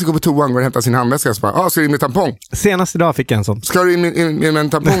som bara, jag ska gå på toan och hämta sin handväska, så bara, ska du in med tampong? Senast idag fick jag en sån. Ska du in med en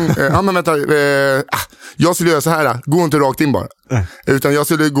tampong? Ja men vänta, jag skulle göra så här, gå inte rakt in bara. Utan jag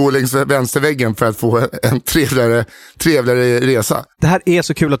skulle gå längs vänsterväggen för att få en trevligare resa. Det här är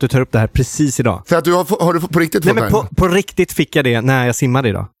så kul att du tar upp det här precis idag. För att har du på riktigt fått det här? På riktigt fick jag det när jag simmade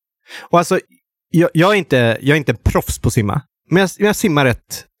idag. Och alltså, jag är inte proffs på att simma. Men jag simmar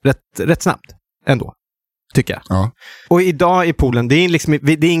rätt snabbt ändå, tycker jag. Ja. Och idag i poolen, det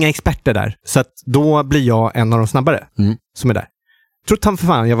är inga experter där. Så att då blir jag en av de snabbare som är där. Tror för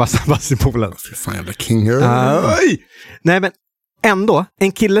fan jag var snabbast i poolen. Fy fan, jävla king. Nej, men ändå,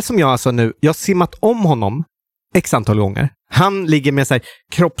 en kille som jag alltså nu, jag har simmat om honom x antal gånger. Han ligger med så här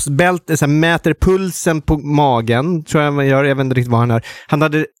kroppsbälte, så här, mäter pulsen på magen, tror jag man gör, jag vet inte riktigt vad han gör. Han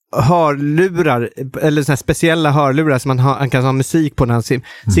hade hörlurar, eller så här speciella hörlurar som han kan ha musik på när han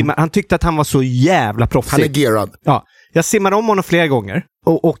simmar. Han tyckte att han var så jävla proffsig. Han är gearad. Ja, jag simmar om honom flera gånger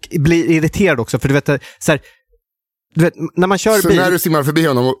och blir irriterad också, för du vet så här, du vet, när man kör så bil... när du simmar förbi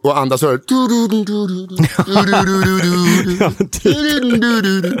honom och andas hör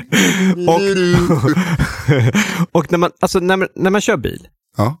och när man kör bil,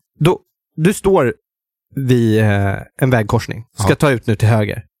 då du står vid en vägkorsning, ska ta ut nu till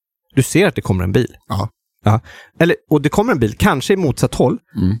höger. Du ser att det kommer en bil. Och det kommer en bil, kanske i motsatt håll,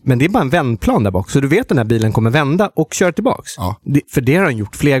 men det är bara en vändplan där bak, så du vet att den här bilen kommer vända och köra tillbaks. För det har han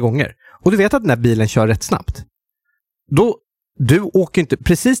gjort flera gånger. Och du vet att den här bilen kör rätt snabbt. du åker inte,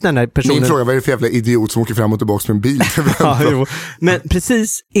 precis när den här personen... Min fråga, vad är det för jävla idiot som åker fram och tillbaka med en bil? Men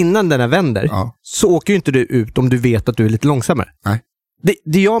precis innan den här vänder så åker ju inte du ut om du vet att du är lite långsammare. Nej.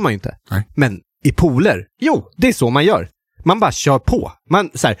 Det gör man ju inte. Nej. Men i pooler, det är så man gör. Man bara kör på. Man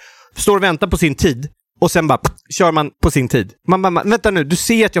så här, står och väntar på sin tid och sen bara kör man på sin tid. Man bara, vänta nu, du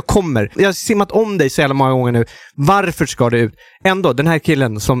ser att jag kommer. Jag har simmat om dig så jävla många gånger nu. Varför ska du ut? Ändå, den här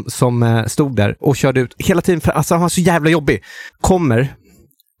killen som stod där och körde ut hela tiden, för alltså han var så jävla jobbig. Kommer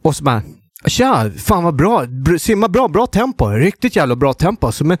och så bara, tja, fan vad bra. Simma bra tempo. Riktigt jävla bra tempo.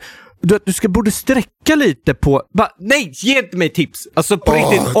 Alltså, men du borde sträcka lite på... nej, ge inte mig tips. Alltså på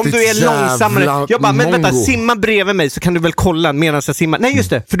riktigt, om du är långsammare... Jag bara, men vänta, simma bredvid mig så kan du väl kolla medan jag simmar. Nej, just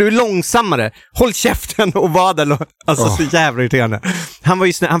det, för du är långsammare. Håll käften och var där. Alltså så jävla irriterande. Han var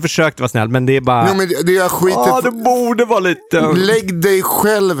ju snäll, han försökte vara snäll, men det är bara... Jo, men det är skit. Det borde vara lite... Lägg dig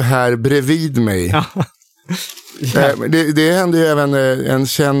själv här bredvid mig. Ja. Det hände ju även en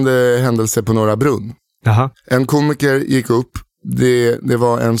känd händelse på Norra Brunn. Jaha. En komiker gick upp. Det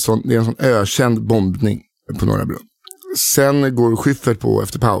var en sån ökänd bombning på Norra Brunn. Sen går Schyffert på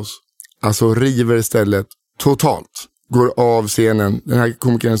efter paus. Alltså river istället totalt. Går av scenen. Den här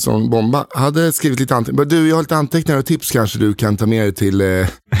komikern som bomba hade skrivit lite anteckningar. Du, jag har lite anteckningar och tips kanske du kan ta med dig till...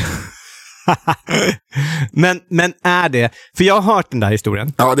 men är det... För jag har hört den där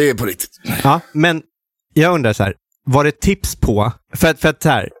historien. Ja, det är på riktigt. Ja, men jag undrar så här. Var det tips på... För att så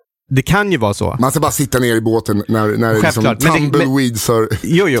här... Det kan ju vara så. Man ska bara sitta ner i båten när liksom tumbleweeds har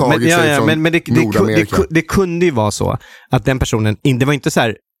tagit sig från Nordamerika. Det kunde ju vara så att den personen, det var inte så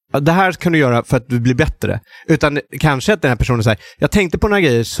här, det här kan du göra för att du blir bättre. Utan kanske att den här personen säger, jag tänkte på några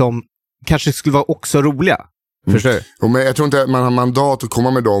grejer som kanske skulle vara också roliga. Förstår du? Men jag tror inte att man har mandat att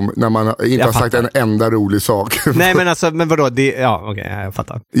komma med dem när man inte har sagt en enda rolig sak. Nej, men alltså, men vadå? Jag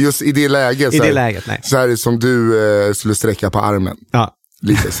fattar. Just i det läget. Nej. Så här är det som du skulle sträcka på armen. Ja.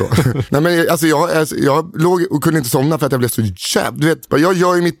 Lite så. Nej, men alltså jag låg och kunde inte somna för att jag blev så du vet, jag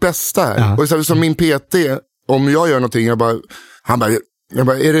gör ju mitt bästa här. Ja. Och så som min PT, om jag gör någonting, jag bara,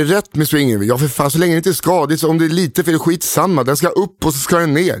 är det rätt med swingen? Ja, för fan, så länge det inte är skadligt, så om det är lite för det är skitsamma, den ska upp och så ska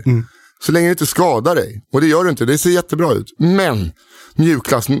den ner. Så länge det inte skadar dig. Och det gör du inte, det ser jättebra ut. Men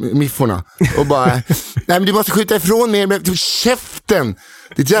mjukklass-mifforna och bara, nej men du måste skjuta ifrån mer med käften.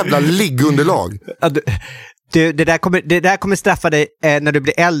 Det är ett jävla liggunderlag. Det där kommer straffa dig när du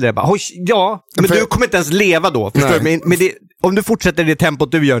blir äldre. Bara, men du kommer inte ens leva då. Förstår du? Men om du fortsätter det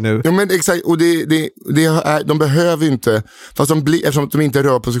tempot du gör nu. Ja, men exakt. Och de behöver inte... Fast eftersom de inte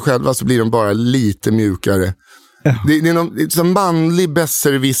rör på sig själva så blir de bara lite mjukare. Ja. Det är en manlig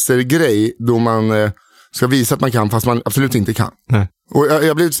besserwisser-grej då man ska visa att man kan fast man absolut inte kan. Nej. Och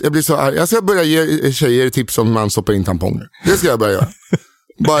jag blir så här. Jag ska börja ge tjejer tips om man stoppar in tamponger. Det ska jag börja göra.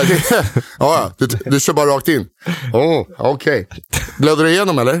 Bara du kör bara rakt in. Okej. Blöder du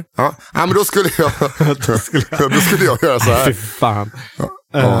igenom eller? Ja, men då skulle jag göra så här. Fy fan.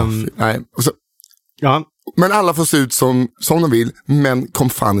 Nej. Och så, ja. Men alla får se ut som de vill. Men kom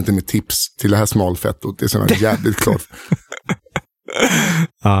fan inte med tips till det här smalfettot. Det är så jävligt klart.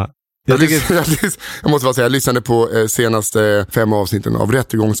 Ja. Jag måste bara säga, jag lyssnade på senaste 5 avsnitten av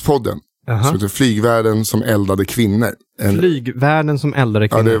Rättegångspodden. Som heter Flygvärden som eldade kvinnor. Flygvärden som eldade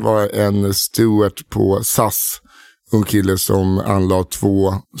kvinnor. Ja, det var en steward på SAS. En kille som anlade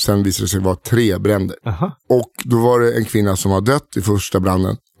 2, sen visade det sig vara 3 bränder. Och då var det en kvinna som var dött i första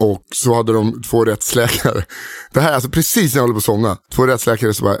branden. Och så hade de 2 rättsläkare. Det här är alltså precis när jag håller på att somna. 2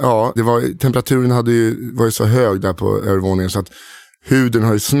 rättsläkare så bara, temperaturen var ju så hög där på övervåningen så att huden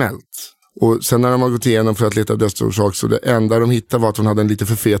har ju smält. Och sen när de har gått igenom för att leta dödsorsak så det enda de hittade var att hon hade en lite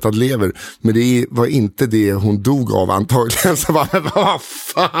förfetad lever. Men det var inte det hon dog av antagligen. Så bara, vad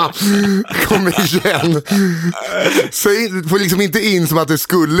fan, kom igen. Säg, får liksom inte in som att det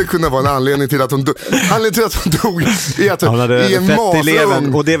skulle kunna vara en anledning till att hon dog. Anledningen till att hon dog är att hon i en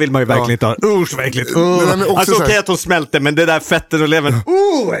masugn. Och det vill man ju verkligen inte ha. Usch, verkligen. Alltså okej att hon smälte, men det där fettet och levern.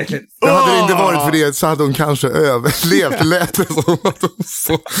 Verkligen. Hade det inte varit för det så hade hon kanske överlevt. Lät det som att hon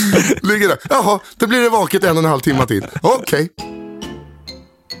så ligger där. Jaha, då blir det vaket 1,5 timme till. Okej.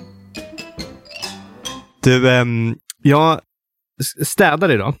 Du, jag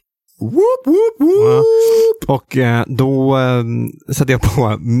städade idag. Woop, woop, woop. Och då satte jag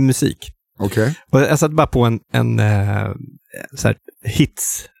på musik. Okej. Och jag satte bara på en så här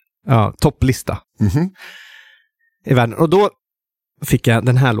hits, topplista i världen. Och då fick jag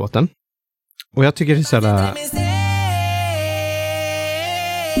den här låten. Och jag tycker det är så jävla...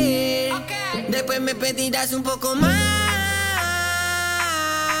 Me pedirás un poco más.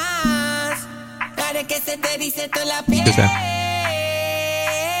 Haré que se te erice toda la piel.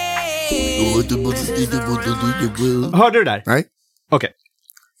 Hörde du där? Nej. Okej.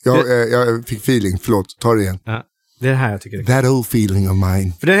 Jag fick feeling, förlåt, ta det igen. Ja, det är det här jag tycker är That old feeling of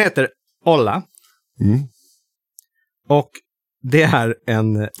mine. För den heter Olla. Mm. Och det är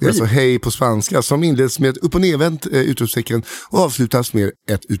en... Det är alltså hej på spanska som inleds med ett upp- och nedvänt utropstecken och avslutas med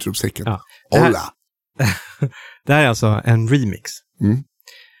ett utropstecken. Ja. Olla. Det här är alltså en remix. Mm.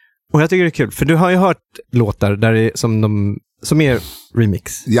 Och jag tycker det är kul, för du har ju hört låtar där det är som är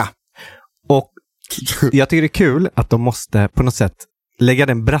remix. Ja. Och jag tycker det är kul att de måste på något sätt lägga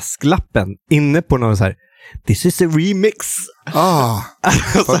den brasklappen inne på någon så här: this is a remix.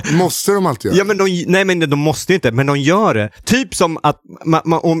 Alltså, måste de alltid göra? Ja, men de måste inte, men de gör det. Typ som att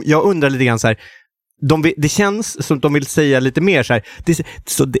om jag undrar lite grann så här, det känns som att de vill säga lite mer så här,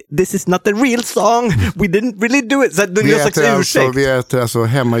 this is not a real song, we didn't really do it. Så det är en slags ursäkt. Vi äter alltså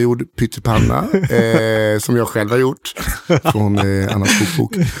hemmagjord pyttipanna som jag själv har gjort från Annas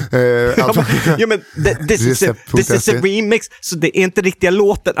kokbok. Ja, men this is a remix, så det är inte riktiga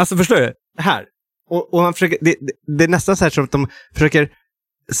låten. Alltså förstår du? Här. Och han försöker, det är nästan så här som att de försöker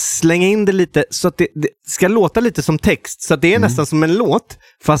slänga in det lite så att det ska låta lite som text, så att det är nästan som en låt,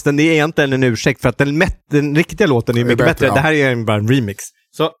 fast det är egentligen en ursäkt för att den riktiga låten är mycket bättre. Ja. Det här är bara en remix.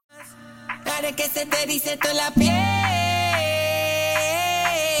 Så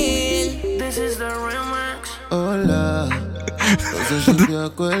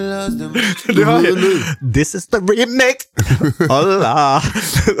this is the remix. Alla.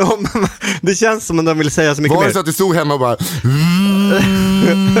 Det känns som att de vill säga så mycket mer. Var det så att du stod hemma och bara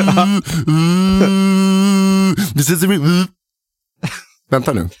this is the remix.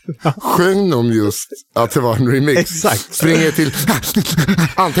 Vänta nu. Sjöng de just att det var en remix? Exakt. Springer till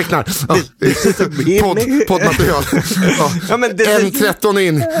antecknar. Poddmaterial. Ja, men en 13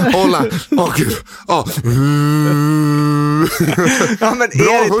 in. Olla. Gud. Ja, men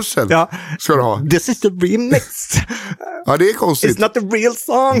bra hörsel ska du ha. This is the remix. Ja, det är konstigt. It's not the real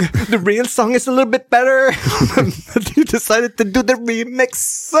song. The real song is a little bit better. You decided to do the remix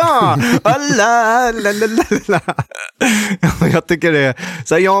song. Jag tycker det.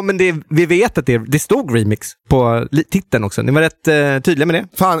 Så ja, men vi vet att det stod remix på titeln också. Ni var rätt tydliga med det.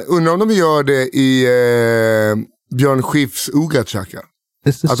 Fan, undrar om de gör det i Björn Skifs Uga Chaka.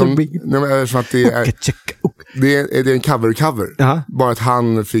 Att det är en cover. Ja. Bara att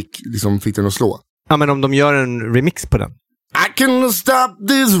han fick den att slå. Ja, men om de gör en remix på den. I can stop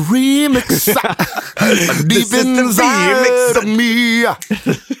this remix deep inside of me.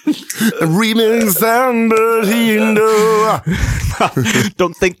 Remix under here.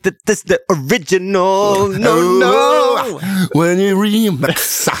 Don't think that this is the original. No. When you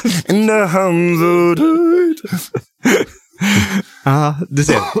remix in the hands of the... Du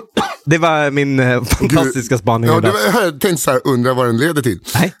ser. Det var min fantastiska spaning. Ja, jag tänkte så här, undra vad den leder till.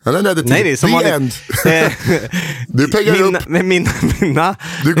 Nej. Ja, den leder till nej, det är som the end. Du peggar upp.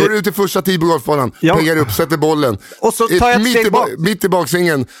 Du går ut i första tid på golfbanan, peggar upp, sätter bollen. Och så tar jag ett steg bak. Mitt i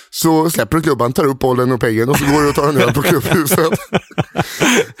baksvingen så släpper du klubban, tar upp bollen och peggen och så går du och tar den över på klubbhuset.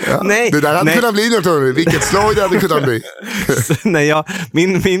 Nej. Det där hade kunnat bli något. Vilket slag det hade kunnat bli. Nej,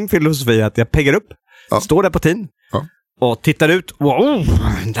 min filosofi är att jag peggar upp, står där på tin. Och tittar ut, wow,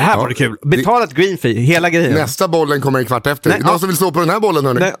 det här var det kul. Betalat green fee, hela grejen. Nästa bollen kommer en kvart efter. Nej, någon som vill slå på den här bollen,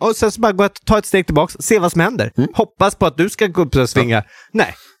 hörni. Nej, och sen så bara gå och ta ett steg tillbaka, se vad som händer. Hoppas på att du ska gå upp och svinga.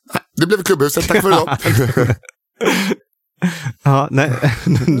 Nej. Det blev klubbhuset, tack för idag. Ja, nej.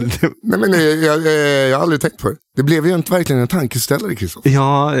 Nej, men jag har aldrig tänkt på det. Det blev ju inte verkligen en tankeställare, Kristoffer.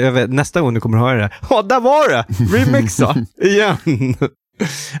 Ja, jag vet. Nästa gång du kommer att höra det. Ja, där var det! Remix då. Igen.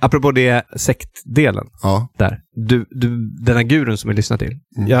 Apropå det sektdelen. Ja. Där. Du, den här gurun som jag lyssnar till.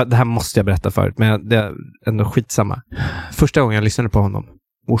 Det här måste jag berätta förut, men det är ändå skitsamma. Första gången jag lyssnade på honom,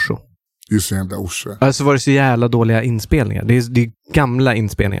 Osho. Just så jävla Osho. Alltså var det så jävla dåliga inspelningar. Det är gamla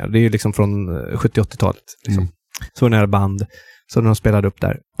inspelningar. Det är ju liksom från 70-80-talet. Liksom. Så nära band. Så när de spelade upp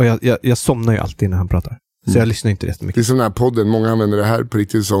där. Och jag somnar ju alltid när han pratar. Så jag lyssnar inte jättemycket. Det är som den här podden. Många använder det här på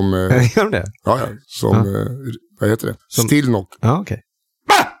riktigt som... Gör de det? Ja. Som... vad heter det? Som... Stillnock. Ja, okej.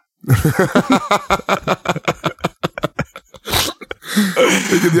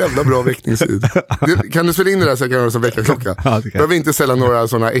 Vilket jävla bra väckningstid. Kan du spela in det där så jag kan göra som väckarklocka? Ja, det kan. Behöver inte ställa några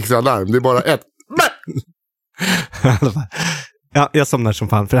sådana extra alarm. Det är bara ett. Ja, jag somnar som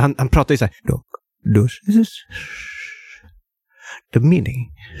fan. För han pratar ju så här. The meaning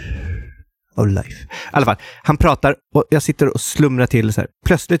of life. I alla fall, han pratar och jag sitter och slumrar till så här.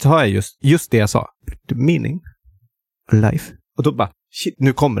 Plötsligt har jag just det jag sa. The meaning of life. Och då bara, shit,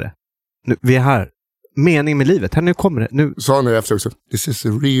 nu kommer det. Nu, vi är här. Mening med livet. Här, nu kommer det. Nu. Sa han det efter också. This is a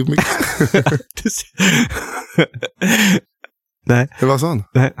remix. Nej. Det var sån.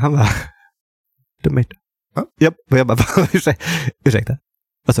 Nej, han var... Tomato. Ja. Jag bara, ursäkta.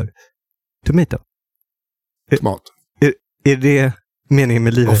 Vad sa du? Tomato. Tomat. Är det meningen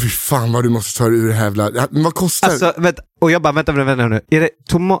med livet? Fy fan vad du måste ta ur hävla. Men vad kostar det? Alltså, och jag bara, vänta nu. Är det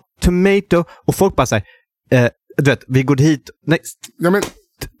tomato? Och folk bara säger, du vet, vi går hit. Nej, ja, men...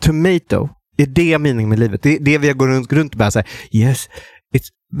 Tomato. Är det meningen med livet? Det är det vi går runt och bara säger, yes, it's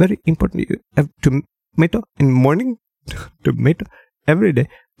very important you have tomato in the morning. Tomato every day.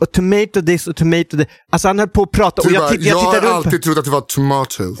 Och tomato this och tomato this. Alltså han höll på att prata. Och jag har alltid trott att det var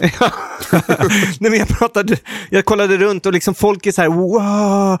tomato. Nej, men jag kollade runt och liksom folk är så här,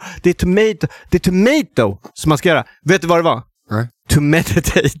 wow, det är tomato som man ska göra. Vet du vad det var? Nej. To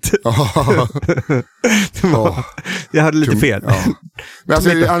meditate. Jag hade lite fel. Ja. Men alltså,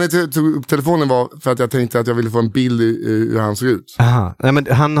 anledningen tog upp telefonen var för att jag tänkte att jag ville få en bild hur han såg ut. Aha. Nej, men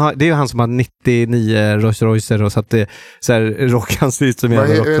det är ju han som har 99 Rolls Roycer och så att det så här rockanslut som jag vad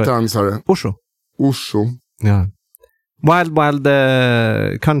heter han, sa du? Osho. Ja. Wild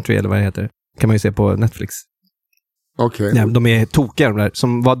Country eller vad det heter. Kan man ju se på Netflix. Okej. Okay. Ja, de är tokiga de där,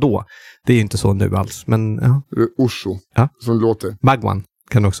 som var då. Det är ju inte så nu alls, men ja. Osho, som det låter. Bagwan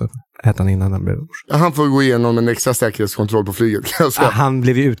kan också äta han innan han blev Osho. Ja, han får gå igenom en extra säkerhetskontroll på flyget, kan jag säga. Han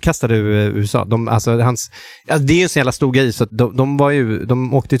blev ju utkastad ur USA. Det är ju en så jävla stor grej, så att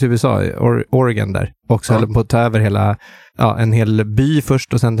de åkte till USA, Oregon där. Och så höll på att ta över en hel by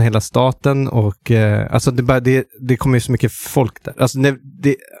först och sen hela staten. Och alltså det kommer ju så mycket folk där. Alltså,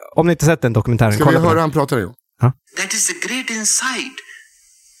 om ni inte sett den dokumentären, ska vi höra han pratar ju? That is a great insight.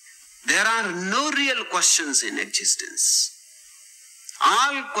 There are no real questions in existence.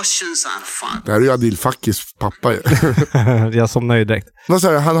 All questions are fun. Det här är ju Adil Fakis pappa. Jag somnar ju direkt. Vad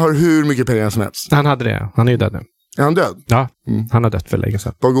sa du? Han har hur mycket pengar som helst? Han hade det. Han är ju död nu. Är han död? Ja, han har dött för länge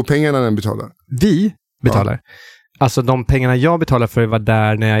sedan. Vad går pengarna när den betalar? Vi betalar. Ja. Alltså de pengarna jag betalar för att vara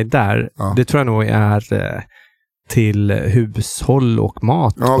där när jag är där, det tror jag nog är till hushåll och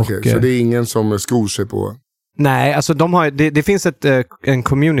mat. Ja, okej. Så det är ingen som skor sig på... Nej, alltså det finns en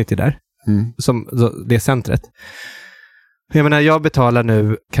community där, som det är centret. Jag menar, jag betalar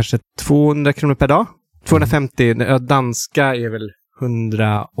nu kanske 200 kronor per dag. 250, danska är väl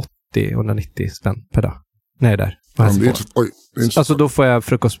 180-190 spänn per dag. Nej, där. Alltså då får jag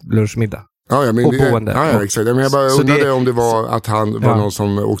frukost, lunch, middag. Ja, men och boende. Ja, exakt. Men jag bara undrade om det var att han var någon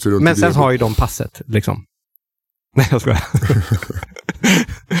som åkte runt. Men sen har ju de passet, liksom. Nej, jag skojar.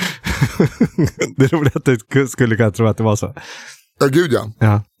 Det är roligt att du skulle kunna tro att det var så. Ja, gud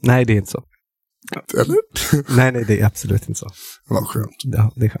ja. Nej, det är inte så. Eller? Nej, det är absolut inte så. Vad skönt.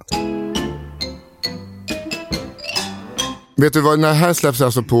 Ja, det är skönt. Vet du vad, när här släpps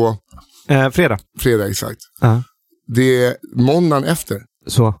alltså på... Fredag. Fredag, exakt. Uh-huh. Det är måndagen efter.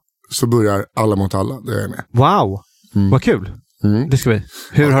 Så börjar Alla mot alla, det är jag med. Wow, vad kul. Det ska vi.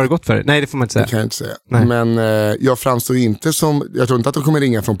 Hur har det gått för dig? Nej, det får man inte säga. Det kan jag inte säga. Nej. Men jag framstår inte som... Jag tror inte att de kommer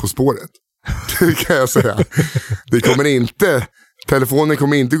ringa från På spåret. Det kan jag säga. Det kommer inte... Telefonen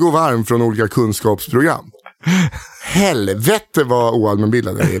kommer inte gå varm från olika kunskapsprogram. Helvete vad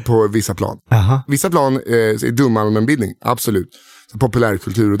oallmänbildade är på vissa plan. Aha. Vissa plan är dum allmänbildning, absolut. Så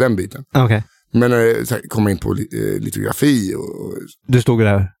populärkultur och den biten. Okay. Men när det kommer in på litografi och... Du stod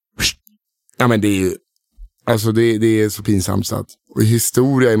där. Ja, men det är ju... Alltså det är så pinsamt så att... Och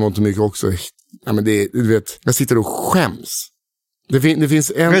historia i mångt och mycket också. Ja, men det är, du vet, jag sitter och skäms. Det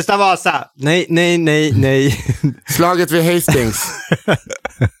finns en... Gustav Vasa! Nej. Slaget vid Hastings.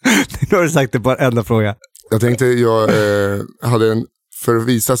 Nu har du sagt det på en enda fråga. Jag tänkte, jag hade en... För att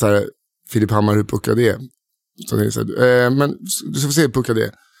visa så här, Filip Hammar hur puckad det är. Så tänkte jag så här, men du ska få se hur puckad det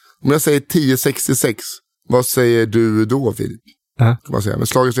är. Om jag säger 1066, vad säger du då, Filip? Kan man säga. Men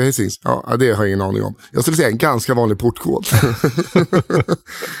slaget vid Hastings, ja, det har jag ingen aning om. Jag skulle säga en ganska vanlig portkod.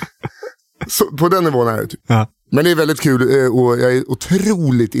 Så på den nivån är det typ. Ja. Men det är väldigt kul och jag är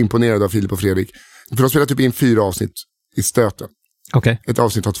otroligt imponerad av Filip och Fredrik. För de spelar typ in 4 avsnitt i stöten. Okay. Ett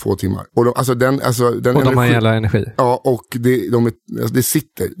avsnitt har 2 timmar. Och de, den och de har jävla energi. Ja, och det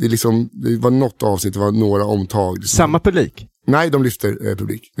sitter. Det var något avsnitt, det var några omtag. Samma publik? Nej, de lyfter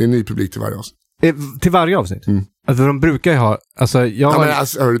publik. Det är en ny publik till varje avsnitt. Till varje avsnitt? Alltså de brukar ju ha, alltså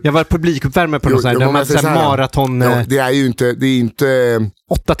jag var publikuppvärmare på någon sån här, där man säger maraton. Ja, det är inte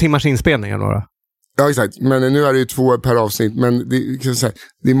 8 timmars inspelningar några. Ja, exakt. Men nu är det ju 2 per avsnitt, men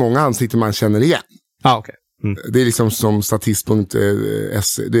det är många ansikten man känner igen. Ja, okej. Det är liksom som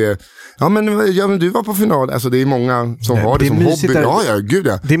statist.se. Men du var på final. Alltså det är många som har det som hobby. Ja, gud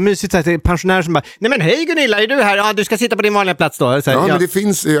ja. Det är mysigt att det är pensionärer som bara, nej men hej Gunilla, är du här? Ja, du ska sitta på din vanliga plats då. Så, men det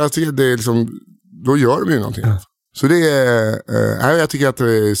finns, jag tycker det är liksom, då gör de ju någonting. Så det är, jag tycker att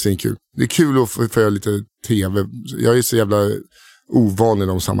det är svinkul. Det är kul att få göra lite tv. Jag är så jävla ovan i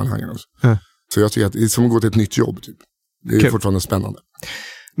de sammanhangen också. Så jag tycker att det är som att gå till ett nytt jobb typ. Det är fortfarande spännande.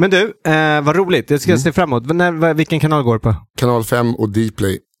 Men du, vad roligt. Det ska jag se fram emot. Vilken kanal går det på? Kanal 5 och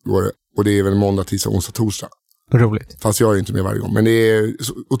Dplay går det. Och det är väl måndag, tisdag, onsdag, torsdag. Roligt. Fast jag är inte med varje gång. Men det är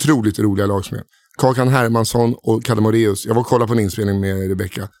otroligt roliga lag som är. Kakan Hermansson och Kalle Moraeus. Jag var och kollade på en inspelning med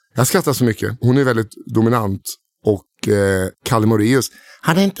Rebecca. Jag skrattar så mycket. Hon är väldigt dominant. Och Kalle Moraeus,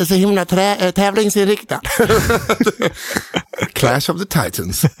 han är inte så himla tävlingsinriktad. Clash of the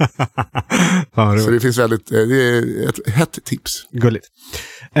Titans. Så det finns väldigt, det är ett hett tips. Gulligt.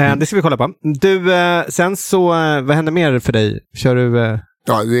 Det ska vi kolla på. Du, sen så, vad händer mer för dig? Kör du...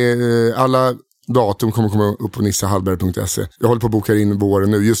 Ja, alla datum kommer komma upp på nissahallberg.se. Jag håller på att boka in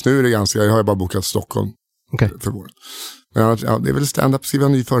våren nu. Just nu är det jag har bara bokat Stockholm för våren. Men annars, det är väl stand-up, skriva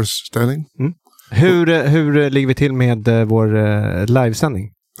en ny föreställning. Hur ligger vi till med vår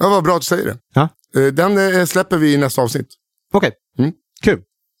livesändning? Ja, vad bra att du säger det. Ja? Den släpper vi i nästa avsnitt. Okej. Kul.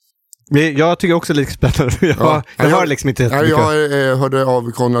 Jag tycker också lite spännande. Jag hör liksom inte mycket. Jag hörde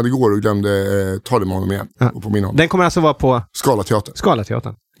av Konrad igår och glömde ta det med honom igen. Och på min håll. Den kommer alltså vara på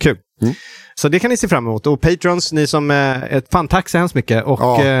Scalateatern. Kul. Så det kan ni se fram emot. Och Patrons, ni som fan, tack så hemskt mycket.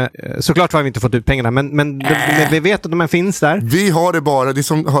 Och såklart har vi inte fått ut pengarna. Men vi vet att de finns där. Vi har det bara, det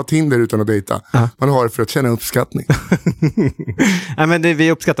som har Tinder utan att dejta. Man har det för att känna uppskattning. Nej, men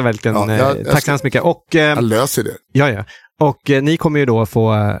vi uppskattar verkligen. Tack så hemskt mycket. Och, jag löser det. Ja. Och ni kommer ju då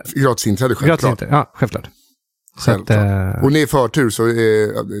få... Gratisinträde, självklart. Ja, självklart. Och ni är förtur så...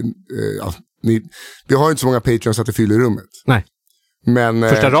 vi har inte så många Patreons att det fyller rummet. Nej. Men,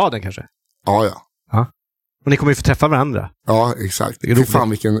 första raden kanske? Ja. Och ni kommer ju få träffa varandra. Ja, exakt. Det är fan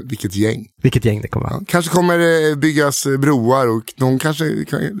vilket gäng. Vilket gäng det kommer vara. Kanske kommer det byggas broar och någon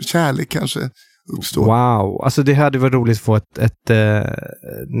kärlek kanske uppstår. Wow, alltså det hade varit roligt att få ett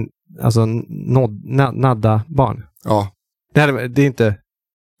nadda barn. Ja. Det är inte...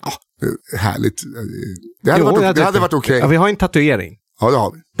 Ja, härligt. Det hade varit okej. Ja, vi har en tatuering. Ja, det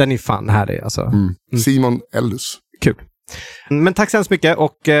har vi. Den är fan härlig alltså. Simon Ellus. Kul. Men tack så hemskt mycket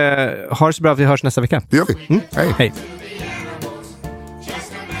och ha det så bra att vi hörs nästa vecka. Det gör vi. Hej.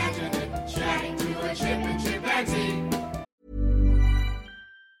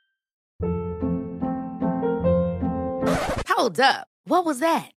 Hold up. What was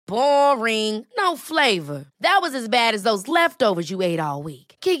that? Boring. No flavor. That was as bad as those leftovers you ate all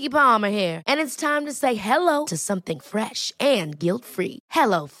week. Keke Palmer here, and it's time to say hello to something fresh and guilt-free.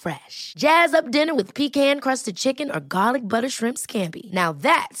 Hello Fresh. Jazz up dinner with pecan-crusted chicken or garlic butter shrimp scampi. Now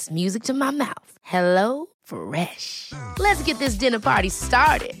that's music to my mouth. Hello Fresh. Let's get this dinner party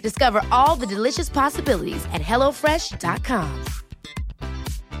started. Discover all the delicious possibilities at hellofresh.com.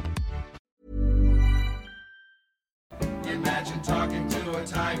 Imagine talking to a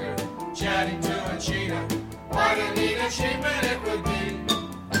tiger, chatting to a cheetah. What a neat achievement it would be.